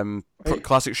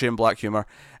 Classic Shane Black humour,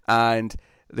 and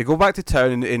they go back to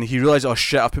town, and he realises, oh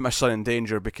shit, I've put my son in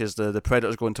danger because the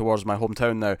Predator's going towards my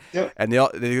hometown now. And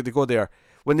they go there.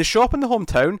 When they show up in the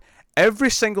hometown, every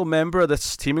single member of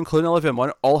this team, including Olivia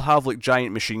Munn, all have like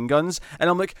giant machine guns, and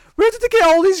I'm like, where did they get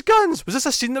all these guns? Was this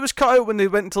a scene that was cut out when they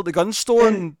went into the gun store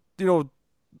and you know,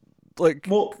 like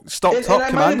stocked up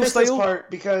and Commando style? This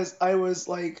part because I was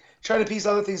like trying to piece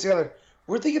other things together.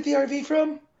 Where'd they get the RV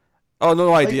from? Oh,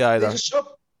 no idea either. They just show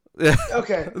up. Yeah.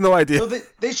 Okay. No idea. So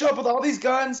they show up with all these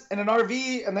guns and an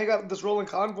RV, and they got this rolling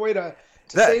convoy to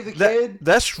save the kid.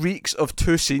 This reeks of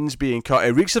two scenes being cut.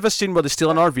 It reeks of a scene where they steal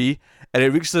an RV, and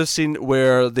it reeks of a scene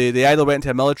where they either went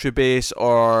to a military base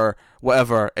or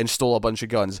whatever and stole a bunch of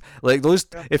guns. Like those,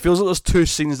 it feels like there's two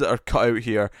scenes that are cut out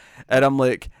here, and I'm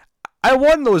like, I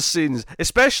want those scenes,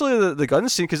 especially the gun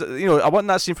scene, because you know I want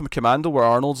that scene from Commando where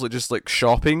Arnold's like just like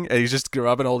shopping and he's just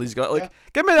grabbing all these guns. Like,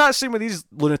 give me that scene with these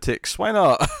lunatics. Why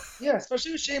not? Yeah,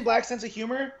 especially with Shane Black's sense of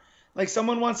humor. Like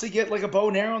someone wants to get like a bow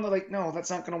and arrow, and they're like, "No,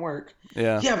 that's not gonna work."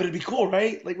 Yeah, but it'd be cool,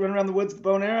 right? Like running around the woods with a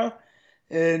bow and arrow,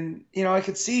 and you know I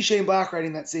could see Shane Black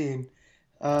writing that scene.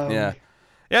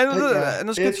 And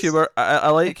there's good humour. I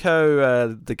like how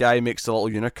the guy makes the little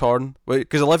unicorn,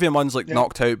 because Olivia Munn's like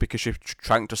knocked out because she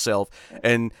tranked herself,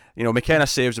 and you know McKenna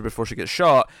saves her before she gets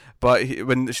shot. But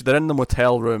they're in the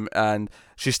motel room and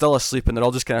she's still asleep, and they're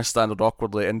all just kind of standing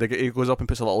awkwardly, and he goes up and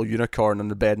puts a little unicorn on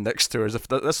the bed next to her as if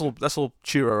this will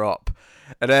cheer her up.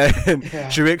 And then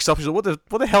she wakes up and she's like,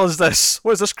 what the hell is this?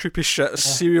 What is this creepy shit?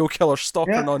 Serial killer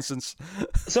stalker nonsense.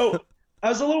 So I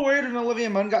was a little worried when Olivia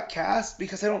Munn got cast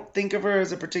because I don't think of her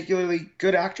as a particularly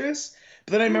good actress.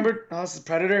 But then I remembered, this is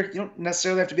Predator. You don't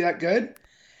necessarily have to be that good.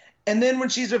 And then when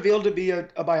she's revealed to be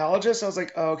a biologist, I was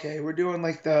like, oh, okay, we're doing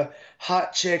like the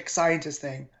hot chick scientist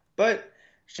thing. But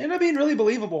she ended up being really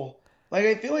believable. Like,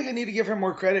 I feel like I need to give her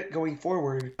more credit going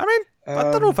forward. I mean, I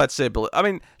don't know if I'd say, I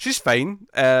mean, she's fine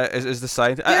as the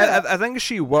scientist. Yeah. I think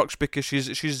she works because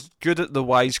she's good at the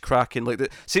wisecracking.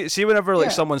 Like, see whenever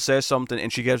like someone says something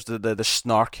and she gives the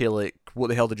snarky, like, what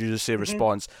the hell did you just say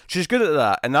response. She's good at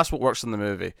that, and that's what works in the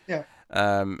movie. Yeah.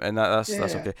 And that's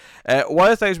okay. One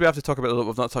of the things we have to talk about that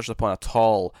we've not touched upon at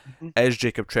all is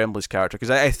Jacob Tremblay's character, because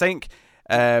I think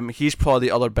he's probably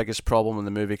the other biggest problem in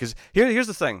the movie. Because here's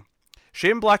the thing.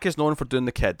 Shane Black is known for doing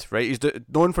the kid, right? He's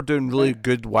known for doing really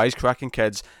good wisecracking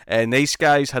kids. Nice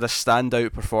Guys had a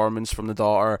standout performance from the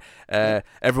daughter.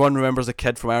 Everyone remembers the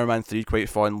kid from Iron Man 3 quite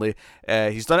fondly.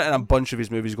 He's done it in a bunch of his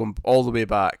movies going all the way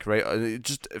back, right?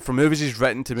 Just from movies he's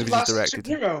written to movies he's directed.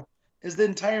 Hero is the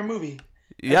entire movie.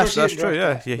 Yes, that's true,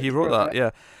 yeah, he wrote that,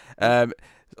 yeah.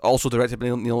 Also directed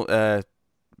by Neil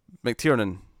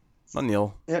McTiernan. Not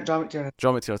Neil. Yeah, John McTiernan.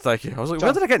 John McTiernan, thank you. I was like,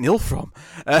 where did I get Neil from?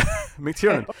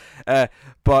 McTiernan.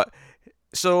 But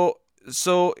so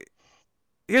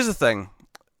here's the thing.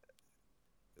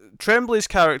 Tremblay's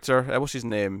character, what's his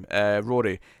name?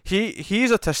 Rory.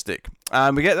 He's autistic,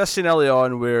 and we get this scene early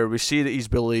on where we see that he's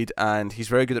bullied, and he's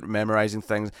very good at memorizing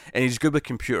things, and he's good with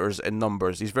computers and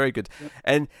numbers. He's very good,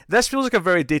 and this feels like a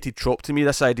very dated trope to me.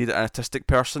 This idea that an autistic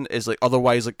person is like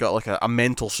otherwise like got like a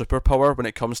mental superpower when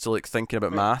it comes to like thinking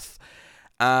about math,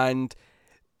 and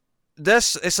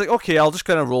this it's like okay, I'll just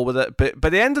kind of roll with it. But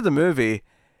by the end of the movie,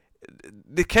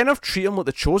 they kind of treat him like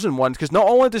the chosen one, because not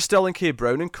only does Sterling K.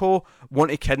 Brown and co.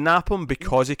 want to kidnap him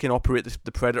because he can operate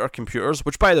the Predator computers,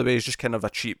 which by the way is just kind of a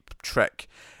cheap trick,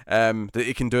 that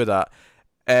he can do that.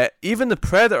 Even the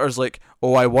Predator's like,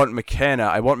 oh, I want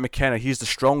McKenna, he's the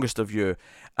strongest of you.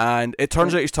 And it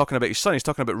turns out he's talking about his son, he's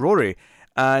talking about Rory.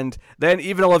 And then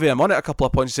even Olivia Munn at a couple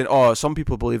of points saying, oh, some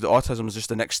people believe that autism is just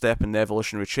the next step in the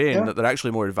evolutionary chain, that they're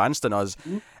actually more advanced than us.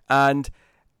 And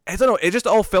I don't know, it just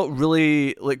all felt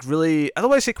really, I don't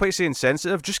want to say quite say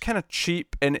insensitive, just kind of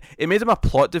cheap, and it made him a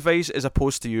plot device as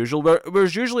opposed to usual.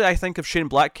 Whereas usually I think of Shane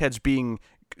Black kids being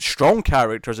strong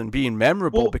characters and being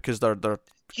memorable because they're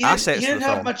assets. He didn't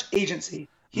have have much agency.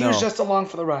 He was just along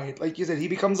for the ride. Like you said, he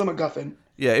becomes a MacGuffin.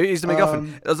 Yeah, he's the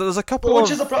MacGuffin. There's a couple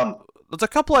which is a problem. There's a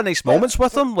couple of nice moments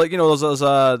with him. Like, there's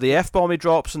the F-bomb he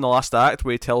drops in the last act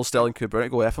where he tells Sterling K. Brown to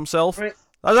go F himself. Right.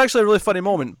 That's actually a really funny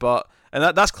moment,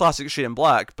 and that's classic Shane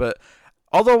Black. But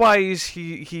otherwise,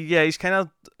 he's kind of,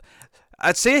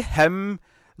 I'd say him,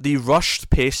 the rushed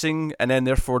pacing and then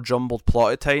therefore jumbled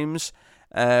plot at times,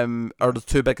 are the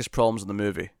two biggest problems in the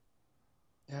movie.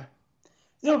 Yeah.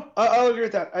 No, I'll agree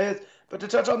with that. But to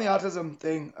touch on the autism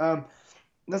thing,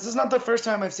 this is not the first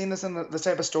time I've seen this in this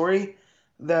type of story,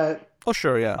 that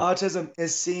autism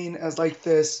is seen as like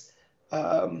this,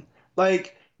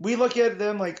 like we look at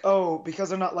them like, oh, because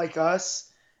they're not like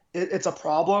us, it's a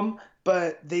problem,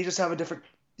 but they just have a different,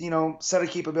 set of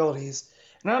capabilities.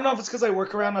 And I don't know if it's because I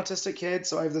work around autistic kids,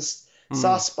 so I have this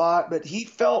soft spot, but he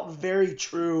felt very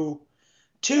true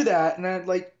to that.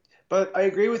 And but I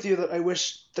agree with you that I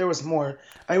wish there was more.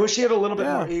 I wish he had a little bit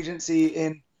more agency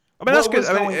in that's what was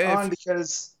going on,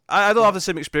 because I don't have the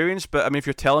same experience, but if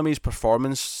you're telling me his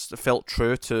performance felt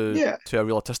true to a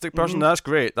real autistic person, that's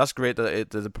great. That's great that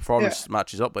the performance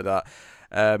matches up like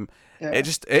that. It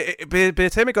just by the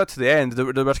time it got to the end, they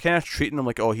were kind of treating him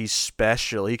like, oh, he's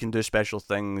special, he can do special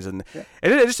things, and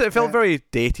it felt very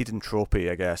dated and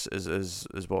tropey, I guess, is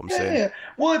what I'm saying. Yeah.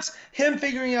 Well, it's him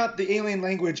figuring out the alien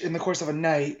language in the course of a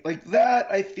night, like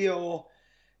that. I feel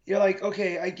you're like,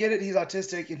 okay, I get it, he's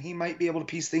autistic and he might be able to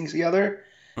piece things together.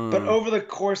 But over the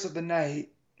course of the night,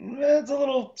 it's a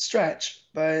little stretch.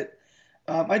 But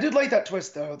I did like that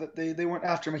twist, though, that they weren't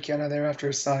after McKenna, they were after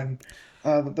his son,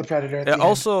 the Predator. At the end.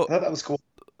 Also, I thought that was cool.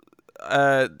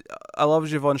 I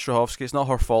love Yvonne Strahovski. It's not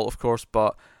her fault, of course,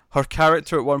 but her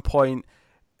character at one point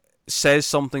says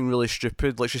something really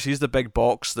stupid. Like, she sees the big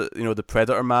box that, the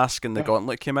Predator mask and the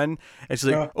gauntlet came in, and she's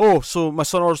like, oh, so my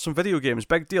son ordered some video games,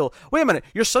 big deal. Wait a minute,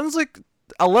 your son's like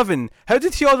 11. How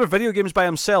did he order video games by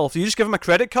himself? Do you just give him a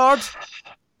credit card?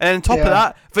 And on top of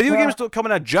that, video games don't come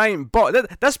in a giant box.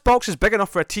 This box is big enough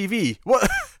for a TV. What?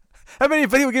 How many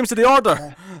video games did he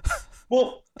order?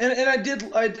 Well, and I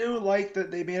do like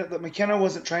that they made it that McKenna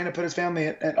wasn't trying to put his family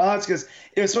at odds, because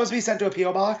it was supposed to be sent to a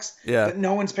P.O. box. Yeah. But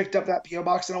no one's picked up that P.O.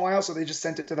 box in a while, so they just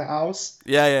sent it to the house.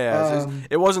 Yeah.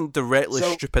 It wasn't directly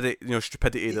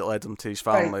stupidity that led him to his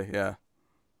family. Right. Yeah.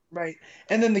 Right.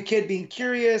 And then the kid being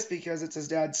curious because it's his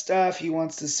dad's stuff he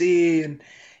wants to see, and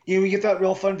we get that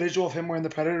real fun visual of him wearing the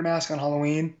Predator mask on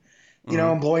Halloween.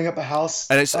 And blowing up a house.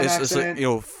 And it's like,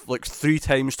 like 3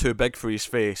 times too big for his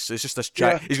face. It's just this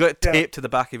giant. He's got it taped to the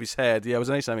back of his head. Yeah, it was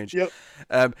a nice image. Yep.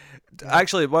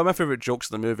 Actually, one of my favourite jokes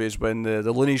in the movie is when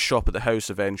the loonies shop at the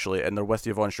house eventually, and they're with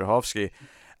Yvonne Strahovski,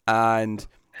 and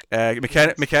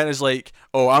McKenna's like,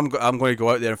 oh, I'm going to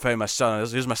go out there and find my son.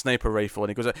 Here's my sniper rifle,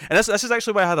 and he goes out. And this is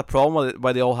actually why I had a problem with it,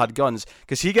 why they all had guns,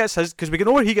 because we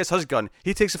know where he gets his gun.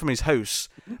 He takes it from his house,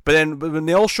 but then when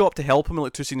they all show up to help him in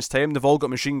like 2 scenes time, they've all got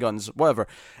machine guns, whatever.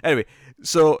 Anyway,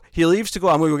 so he leaves to go,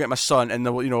 I'm going to go get my son, and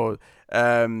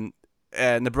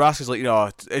and Nebraska's like,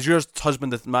 is your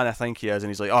husband the man I think he is? And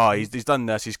he's like, oh, he's done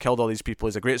this, he's killed all these people,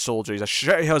 he's a great soldier, he's a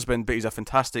shitty husband, but he's a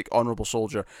fantastic, honourable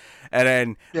soldier. And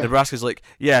then Nebraska's like,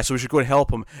 yeah, so we should go and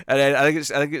help him. And then I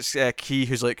think it's Key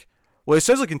who's like, well, it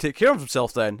says he can take care of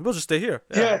himself then, we'll just stay here.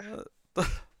 Yeah.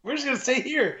 We're just going to stay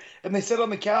here. And they sit on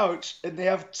the couch and they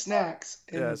have snacks.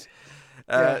 And, yes.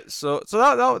 So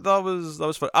that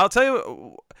was fun. I'll tell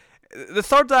you, the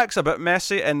third act's a bit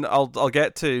messy, and I'll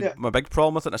get to my big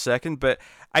problem with it in a second, but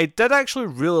I did actually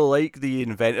really like the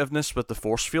inventiveness with the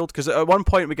force field, because at one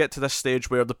point we get to this stage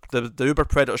where the Uber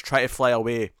Predators try to fly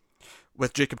away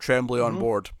with Jacob Tremblay on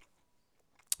board,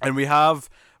 and we have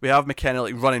McKenna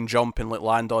like run and jump and like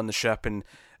land on the ship, and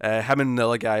him and the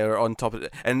other guy are on top of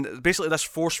it, and basically this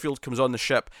force field comes on the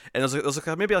ship, and there's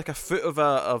maybe like a foot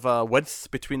of a width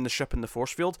between the ship and the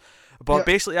force field, but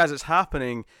basically as it's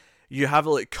happening, you have it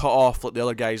like cut off like the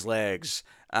other guy's legs,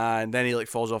 and then he like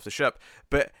falls off the ship.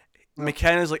 But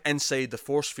McKenna's like inside the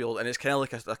force field, and it's kind of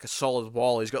like a solid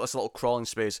wall. He's got this little crawling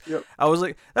space. Yep. I was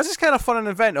like, this is kind of fun and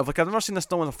inventive. Like, I've never seen this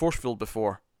done with a force field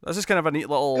before. This is kind of a neat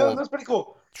Yeah, little that's pretty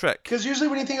cool. trick. Because usually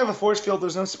when you think of a force field,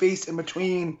 there's no space in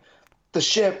between the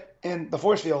ship and the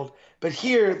force field. But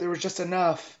here, there was just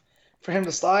enough for him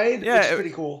to slide, Yeah, which is pretty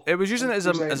cool. it was using it Like as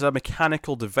you were saying. a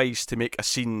mechanical device to make a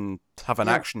scene have an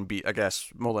Yeah. action beat, I guess,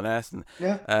 more than anything.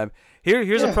 Yeah.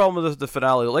 Here's the Yeah. problem with the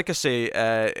finale. Like I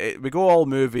say, we go all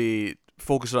movie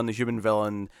focusing on the human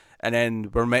villain, and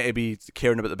then we're meant to be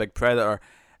caring about the big predator.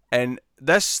 And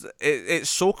it's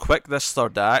so quick, this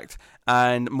third act,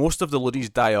 and most of the loonies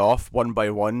die off one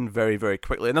by one very, very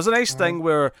quickly. And there's a nice thing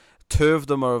where two of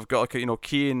them have got, like,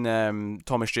 Key and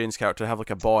Thomas Jane's character have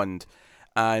like a bond,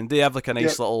 and they have like a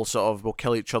nice little sort of we'll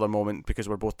kill each other moment because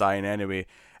we're both dying anyway.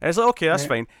 And it's like, okay, that's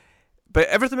fine. But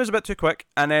everything was a bit too quick.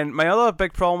 And then my other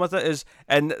big problem with it is,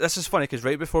 and this is funny because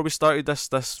right before we started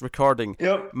this recording,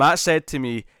 Matt said to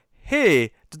me,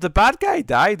 "Hey, did the bad guy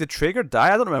die? Did Traeger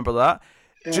die? I don't remember that."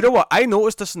 Do you know what? I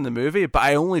noticed this in the movie, but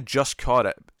I only just caught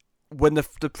it. When the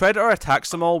Predator attacks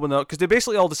them all, because they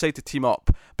basically all decide to team up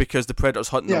because the Predator's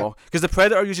hunting them all. Because the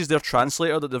Predator uses their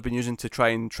translator that they've been using to try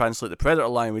and translate the Predator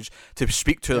language to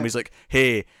speak to them. He's like,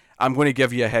 "Hey, I'm going to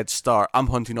give you a head start. I'm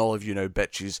hunting all of you now,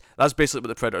 bitches." That's basically what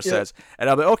the Predator says. And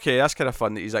I'm like, okay, that's kind of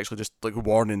fun that he's actually just like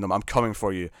warning them, "I'm coming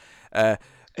for you."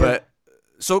 But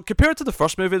so compared to the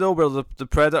first movie though, where the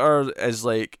Predator is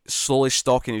like slowly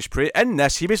stalking his prey, in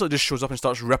this he basically just shows up and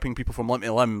starts ripping people from limb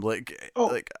to limb, like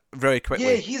very quickly.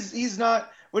 Yeah, he's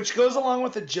not, which goes along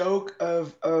with the joke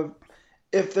of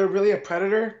if they're really a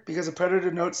predator, because a predator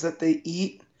notes that they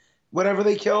eat whatever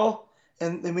they kill,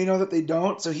 and we know that they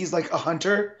don't, so he's like a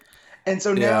hunter. And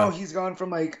so now he's gone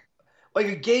from like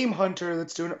a game hunter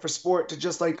that's doing it for sport to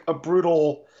just like a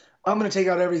brutal, I'm going to take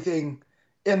out everything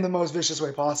in the most vicious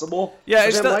way possible. Yeah,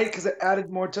 which I like because it added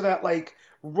more to that like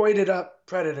roided up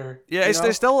predator. Yeah,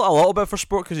 it's still a little bit for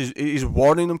sport because he's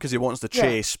warning them because he wants the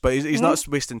chase, but he's not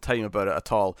wasting time about it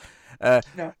at all.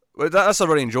 No. That's a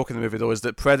running joke in the movie though, is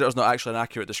that Predator's not actually an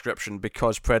accurate description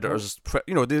because Predators,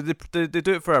 they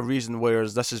do it for a reason,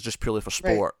 whereas this is just purely for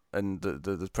sport, and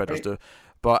the Predators do.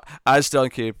 But as Sterling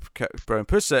K. Brown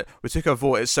puts it, we took a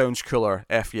vote. It sounds cooler.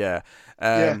 F yeah.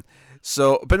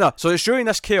 So it's during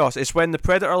this chaos. It's when the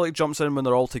Predator like jumps in when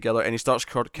they're all together and he starts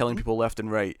killing people left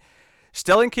and right.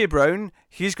 Sterling K. Brown,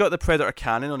 he's got the Predator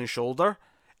cannon on his shoulder.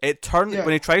 It turns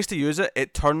when he tries to use it.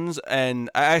 It turns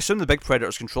and I assume the big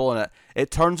Predator's controlling it.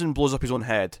 It turns and blows up his own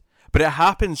head. But it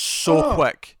happens so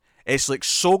quick. It's like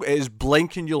it is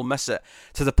blinking, you'll miss it,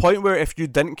 to the point where if you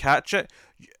didn't catch it,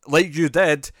 like you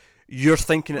did, you're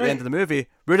thinking at the end of the movie,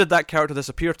 where did that character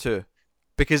disappear to?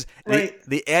 Because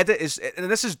the edit is, and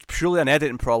this is purely an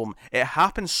editing problem, it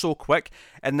happens so quick.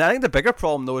 And I think the bigger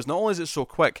problem though is not only is it so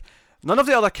quick, none of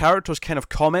the other characters kind of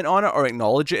comment on it or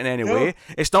acknowledge it in any way.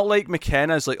 It's not like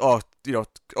McKenna's like, oh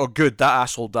good, that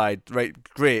asshole died, right,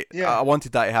 great, I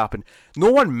wanted that to happen.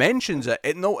 No one mentions it.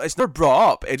 It's never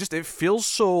brought up. It feels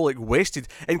so like wasted.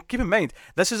 And keep in mind,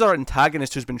 this is our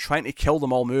antagonist who's been trying to kill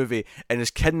them all movie and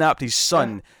has kidnapped his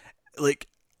son. Like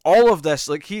all of this,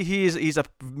 like he's a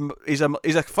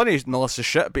funny malicious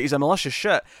shit, but he's a malicious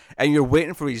shit, and you're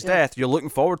waiting for his death. You're looking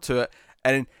forward to it,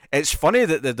 and it's funny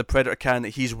that the Predator cannon that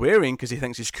he's wearing, because he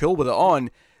thinks he's cool with it on,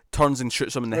 turns and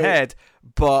shoots him in the head.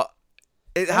 But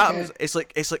it happens. It's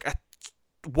like a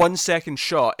 1 second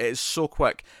shot. It is so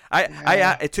quick.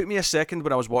 It took me a second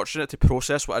when I was watching it to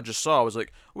process what I just saw. I was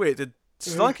like, wait, did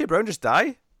Sterling K. Brown just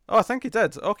die? Oh, I think he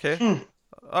did. Okay,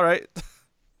 all right.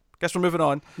 Guess we're moving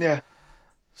on.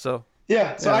 So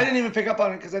I didn't even pick up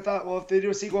on it because I thought, well, if they do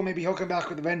a sequel, maybe he'll come back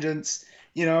with a vengeance,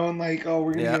 and like, oh,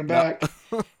 we're gonna get him back.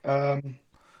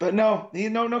 But no,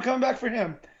 no coming back for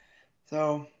him.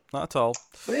 So not at all.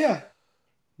 But yeah,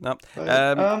 no. But,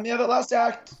 that last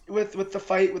act with the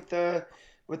fight with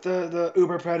the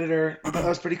Uber Predator, that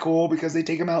was pretty cool because they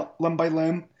take him out limb by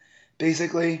limb,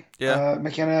 basically. Yeah.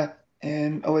 McKenna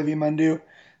and Olivia Mundu.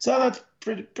 So that's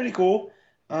pretty cool.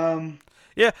 I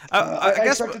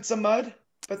guess expected some mud,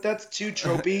 but that's too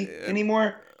tropey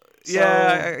anymore. So,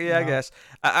 I guess.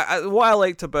 What I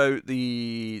liked about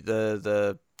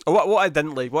what I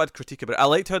didn't like, what I'd critique about it, I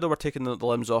liked how they were taking the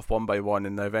limbs off one by one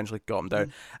and they eventually got them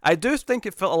down. I do think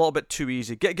it felt a little bit too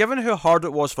easy. Given how hard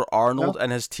it was for Arnold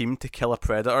and his team to kill a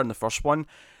Predator in the first one,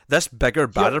 this bigger,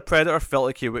 badder Predator felt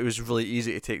like it was really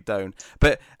easy to take down.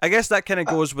 But I guess that kind of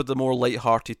goes with the more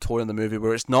light-hearted tone in the movie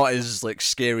where it's not as like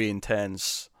scary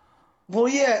intense. Well,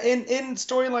 yeah, in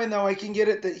storyline though, I can get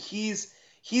it that he's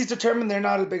determined they're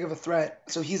not as big of a threat,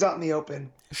 so he's out in the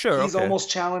open. Sure, he's almost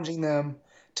challenging them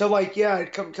to like,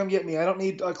 come get me. I don't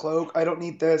need a cloak. I don't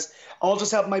need this. I'll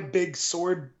just have my big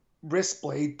sword wrist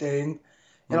blade thing,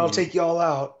 and I'll take you all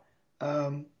out.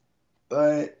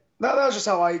 But that was just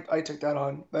how I took that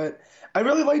on. But I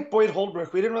really like Boyd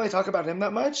Holbrook. We didn't really talk about him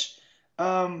that much. He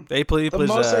The plays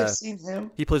most I've seen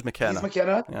him, he plays he's McKenna.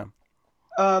 McKenna.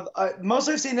 Yeah, Most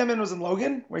I've seen him in was in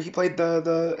Logan, where he played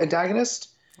the antagonist,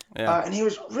 yeah. and he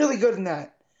was really good in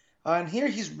that. And here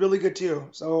he's really good too.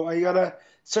 So I gotta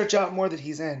search out more that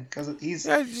he's in because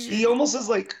Yeah, he almost is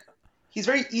like he's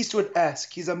very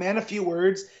Eastwood-esque. He's a man of few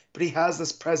words, but he has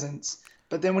this presence.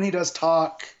 But then when he does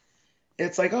talk,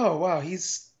 it's like, oh wow,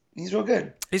 he's real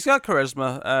good. he's got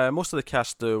charisma. Most of the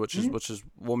cast do, Mm-hmm. which is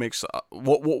what makes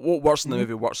what works in the Mm-hmm.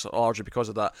 movie works largely because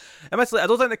of that. Admittedly, I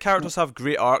don't think the characters have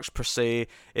great arcs per se.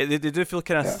 They do feel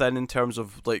kind of Yeah. thin in terms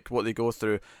of like what they go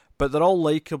through, but they're all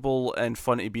likable and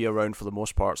fun to be around for the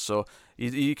most part. So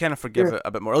you kind of forgive Yeah. it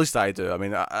a bit more. At least I do. I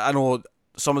mean, I know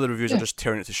some of the reviews are Yeah. just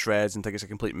tearing it to shreds and think it's a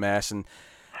complete mess. And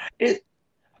It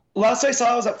last I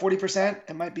saw it was at 40%.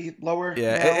 It might be lower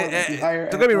yeah, now. It might be higher. I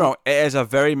don't get me don't know. wrong. It is a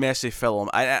very messy film.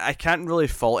 I can't really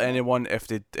fault anyone if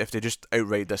they just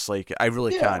outright dislike it. I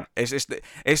really Yeah. can't.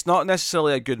 It's not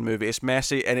necessarily a good movie. It's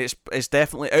messy and it's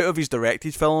definitely out of his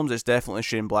directed films. It's definitely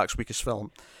Shane Black's weakest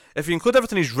film. If you include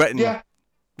everything he's written, Yeah.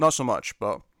 not so much.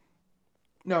 But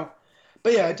No.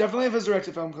 But yeah, definitely of his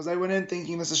directed film because I went in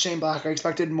thinking this is Shane Black. I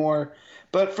expected more.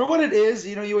 But for what it is,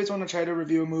 you always want to try to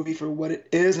review a movie for what it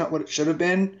is, not what it should have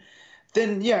been.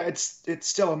 Then yeah, it's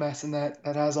still a mess, and that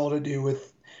has all to do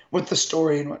with the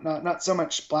story and whatnot, not so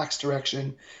much Black's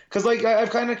direction. Because like I've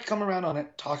kind of come around on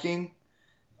it talking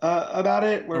about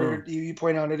it, where you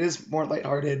point out it is more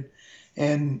lighthearted,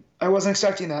 and I wasn't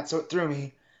expecting that, so it threw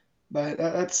me. But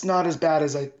that's not as bad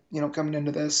as I coming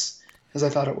into this as I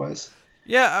thought it was.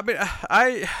 yeah, I mean,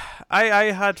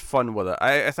 I had fun with it.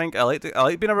 I think I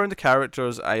liked being around the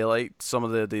characters. I liked some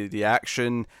of the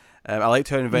action. I liked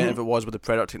how inventive it was with the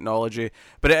Predator technology,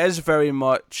 but it is very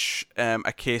much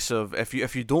a case of if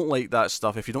you don't like that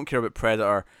stuff, if you don't care about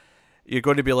Predator, you're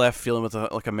going to be left feeling with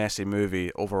like a messy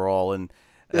movie overall, and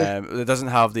it doesn't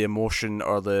have the emotion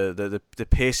or the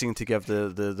pacing to give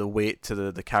the weight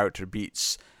to the character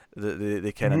beats that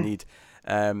they kind of need.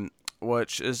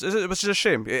 Which is a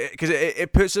shame because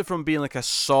it puts it from being like a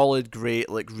solid, great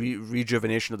like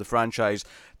rejuvenation of the franchise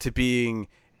to being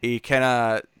a kind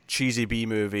of cheesy B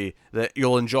movie that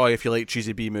you'll enjoy if you like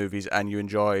cheesy B movies and you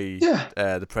enjoy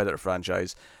the Predator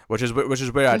franchise, which is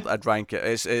where I'd rank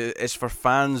it. It's for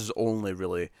fans only,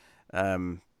 really.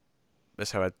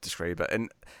 That's how I describe it, and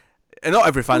not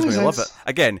every fan's going to love it.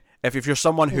 Again, if you're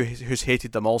someone who's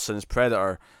hated them all since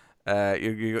Predator.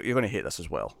 You're going to hate this as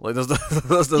well. Like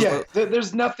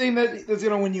there's nothing that's going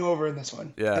to win you over in this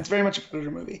one. Yeah, it's very much a Predator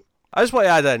movie. I just want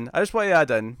to add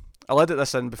in. I'll edit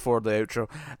this in before the outro.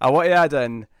 I want to add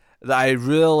in that I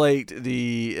really liked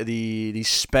the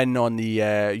spin on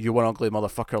the "you one ugly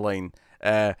motherfucker" line.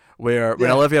 Where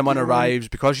when Olivia Munn arrives,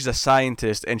 because she's a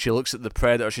scientist and she looks at the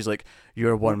Predator, she's like,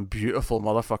 "You're one beautiful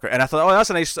motherfucker." And I thought, oh,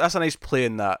 that's a nice play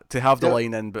in that to have the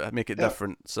line in but make it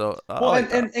different. So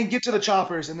and get to the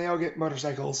choppers and they all get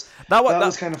motorcycles. That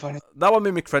was kind of funny. That one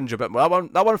made me cringe a bit more.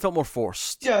 That one felt more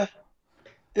forced. Yeah.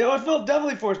 Yeah, it felt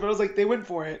definitely forced, but I was like, they went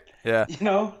for it. Yeah.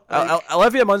 Like,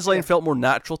 Olivia Munn's line felt more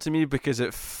natural to me because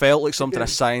it felt like something a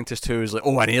scientist who was like,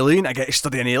 oh, an alien? I get to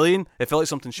study an alien? It felt like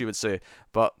something she would say.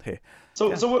 But, hey. So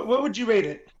what would you rate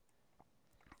it?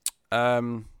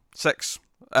 6.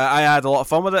 I had a lot of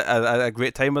fun with it. I had a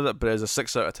great time with it, but it was a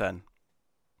 6 out of 10.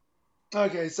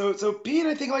 Okay, so Pete,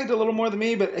 I think liked it a little more than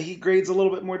me, but he grades a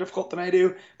little bit more difficult than I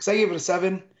do because I gave it a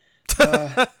 7.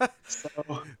 So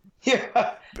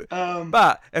yeah.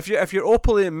 But if you're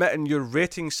openly admitting your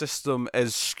rating system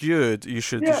is skewed, you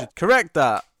should correct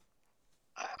that.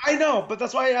 I know, but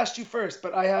that's why I asked you first.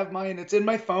 But I have mine. It's in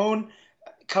my phone.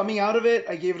 Coming out of it,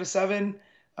 I gave it a 7.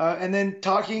 And then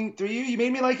talking through you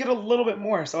made me like it a little bit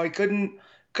more. So I couldn't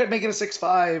make it a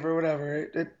 6.5 or whatever.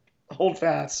 It hold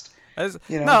fast.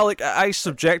 No, like I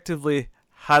subjectively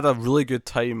had a really good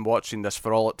time watching this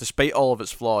despite all of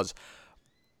its flaws.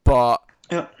 But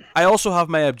I also have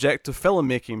my objective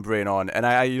filmmaking brain on, and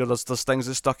there's things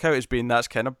that stuck out as being that's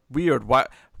kind of weird. Why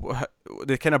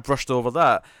they kind of brushed over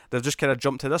that? They've just kind of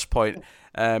jumped to this point,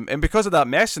 and because of that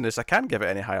messiness, I can't give it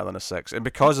any higher than a 6. And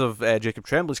because of Jacob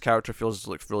Tremblay's character feels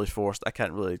like really forced, I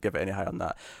can't really give it any higher than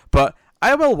that. But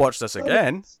I will watch this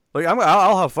again. Like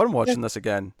I'll have fun watching this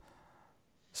again.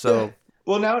 So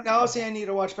well, now I'll say I need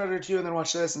to watch Predator 2 and then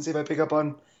watch this and see if I pick up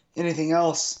on anything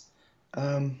else.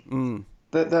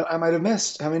 That I might have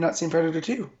missed having not seen Predator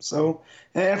 2. So,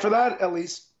 and for that, at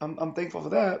least, I'm thankful for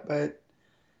that. But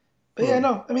yeah,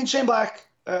 no. I mean, Shane Black,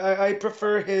 I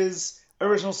prefer his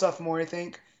original stuff more, I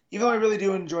think. Even though I really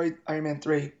do enjoy Iron Man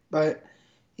 3. But,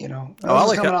 I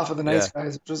was coming off of The Nice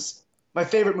Guys. my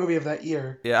favorite movie of that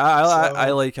year. Yeah, I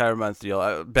So like Iron Man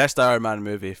 3. Best Iron Man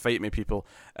movie. Fight me, people.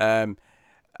 And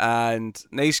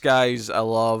Nice Guys, I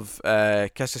love.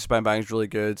 Kiss Kiss Bang Bang is really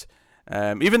good.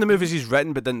 Even the movies he's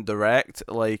written but didn't direct,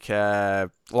 like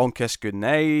Long Kiss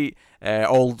Goodnight,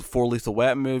 all four Lethal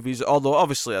Weapon movies. Although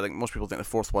obviously, I think most people think the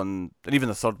fourth one and even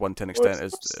the third one to an extent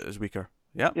is weaker.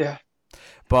 Yeah. yeah,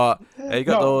 But you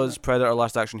got no, those Predator,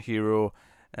 Last Action Hero.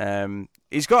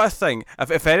 He's got a thing.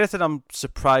 If anything, I'm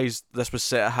surprised this was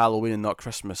set at Halloween and not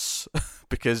Christmas,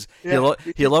 because yeah.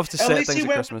 he loves to At set least things he at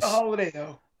went Christmas. with the holiday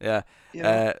though. Yeah. You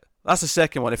know? That's the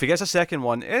second one. If he gets a second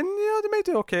one, and they might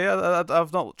do okay.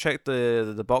 I've not checked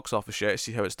the box office yet to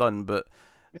see how it's done, but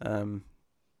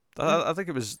I think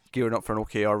it was gearing up for an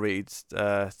okay R-rated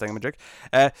thingamajig.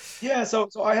 Yeah, so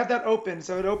I have that open.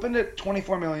 So it opened at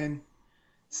 24 million.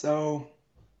 So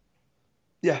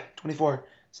yeah, 24.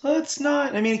 So it's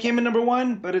not. I mean, it came in number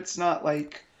one, but it's not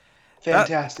like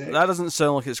fantastic. That doesn't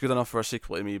sound like it's good enough for a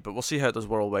sequel to me, but we'll see how it does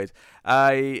worldwide.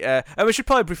 And we should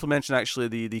probably briefly mention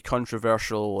actually the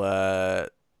controversial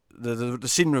the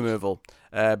scene removal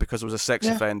because it was a sex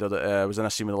offender that was in a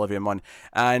scene with Olivia Munn,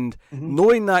 and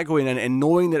knowing that going in and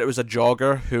knowing that it was a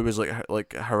jogger who was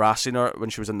like harassing her when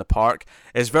she was in the park,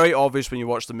 it's very obvious when you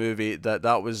watch the movie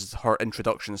that was her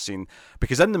introduction scene,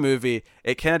 because in the movie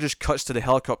it kind of just cuts to the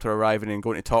helicopter arriving and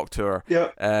going to talk to her,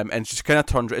 and just kind of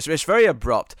turns. It's very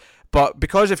abrupt. But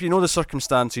because if you know the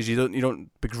circumstances, you don't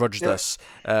begrudge this.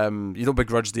 You don't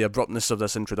begrudge the abruptness of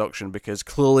this introduction, because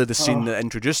clearly the scene that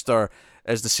introduced her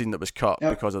is the scene that was cut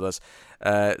because of this.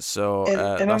 And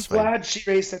I'm that's glad she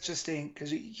raised such a stink,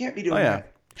 because you can't be doing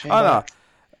that.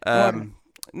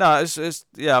 No, it's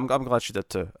yeah. I'm glad she did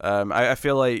too. I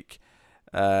feel like,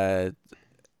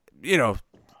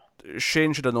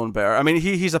 Shane should have known better. I mean,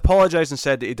 he's apologised and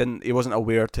said that he wasn't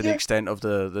aware to the extent of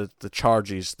the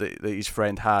charges that his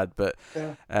friend had. But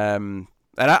and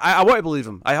I want to believe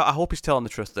him. I hope he's telling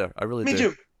the truth there. I really do. Me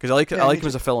too. Because I like him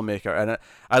as a filmmaker, and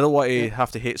I don't want to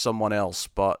have to hate someone else.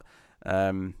 But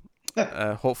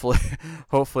hopefully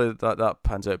that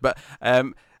pans out. But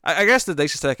I guess the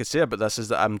nicest thing I could say about this is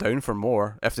that I'm down for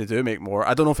more if they do make more.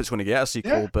 I don't know if it's going to get a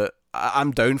sequel, but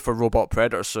I'm down for Robot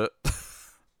Predator suit.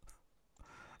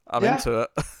 I'm into it.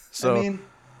 So I mean,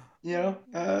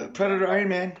 Predator Iron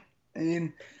Man. I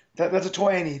mean, that's a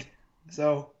toy I need.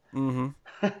 So.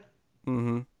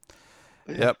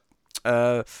 Yep.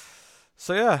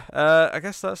 So yeah, I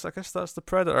guess that's the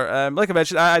Predator. Like I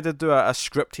mentioned, I did do a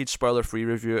scripted spoiler-free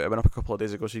review. It went up a couple of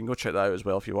days ago, so you can go check that out as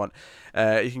well if you want.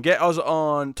 You can get us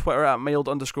on Twitter at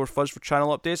mild_fuzz for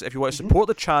channel updates. If you want to support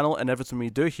the channel and everything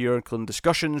we do here, including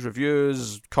discussions,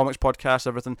 reviews, comics, podcasts,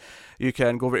 everything, you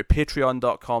can go over to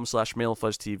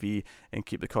patreon.com/mildfuzztv and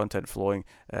keep the content flowing.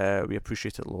 We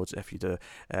appreciate it loads if you do.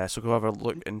 So go have a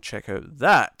look and check out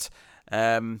that.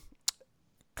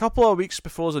 Couple of weeks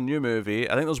before there's a new movie,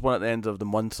 I think there's one at the end of the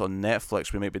month on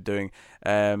Netflix we might be doing.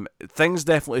 Things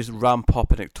definitely ramp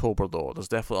up in October though. There's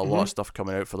definitely a lot of stuff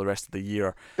coming out for the rest of the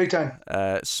year. Big time.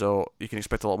 So you can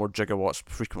expect a lot more gigawatts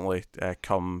frequently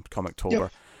come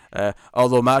October.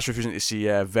 Although Matt's refusing to see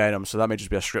Venom, so that may just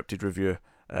be a scripted review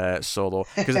solo.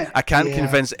 Because I can't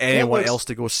convince anyone else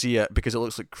to go see it because it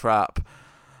looks like crap.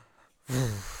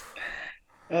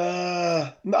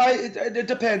 It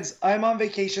depends. I'm on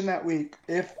vacation that week.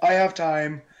 If I have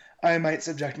time, I might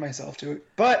subject myself to it.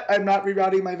 But I'm not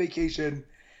rerouting my vacation,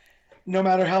 no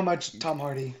matter how much Tom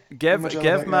Hardy. Give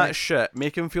Matt shit.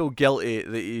 Make him feel guilty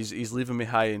that he's leaving me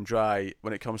high and dry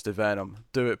when it comes to Venom.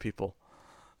 Do it, people.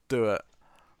 Do it.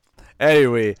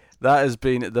 Anyway, that has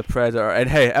been The Predator. And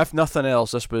hey, if nothing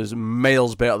else, this was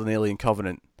miles better than Alien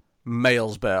Covenant.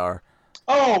 Miles better.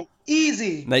 Oh,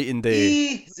 easy. Night and day.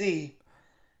 Easy.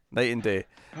 Night and day.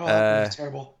 Oh, that was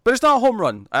terrible. But it's not a home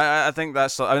run. I think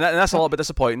that's a little bit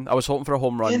disappointing. I was hoping for a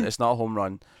home run. It's not a home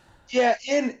run. Yeah,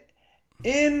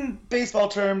 in baseball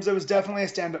terms, it was definitely a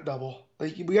stand-up double.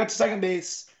 Like, we got to second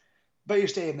base, but you're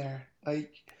staying there.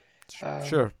 Like,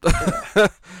 sure.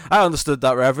 I understood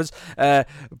that reference.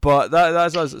 But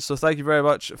that's us. So thank you very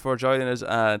much for joining us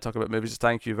and talking about movies.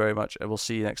 Thank you very much, and we'll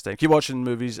see you next time. Keep watching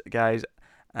movies, guys.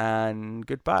 And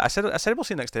goodbye. I said we'll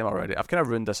see you next time already. I've kind of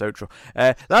ruined this outro.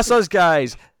 That's us,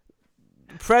 guys.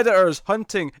 Predators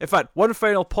hunting. In fact, one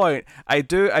final point. I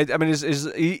mean, as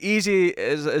easy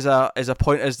as a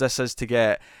point as this is to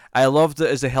get, I loved it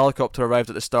as the helicopter arrived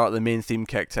at the start. The main theme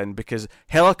kicked in, because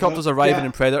helicopters arriving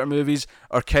in Predator movies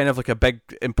are kind of like a big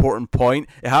important point.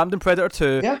 It happened in Predator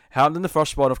 2. Yeah. Happened in the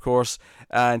first one, of course,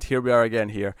 and here we are again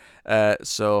here.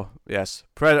 So yes,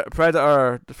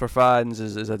 Predator for fans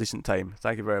is a decent time.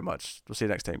 Thank you very much. We'll see you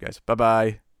next time, guys. Bye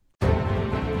bye.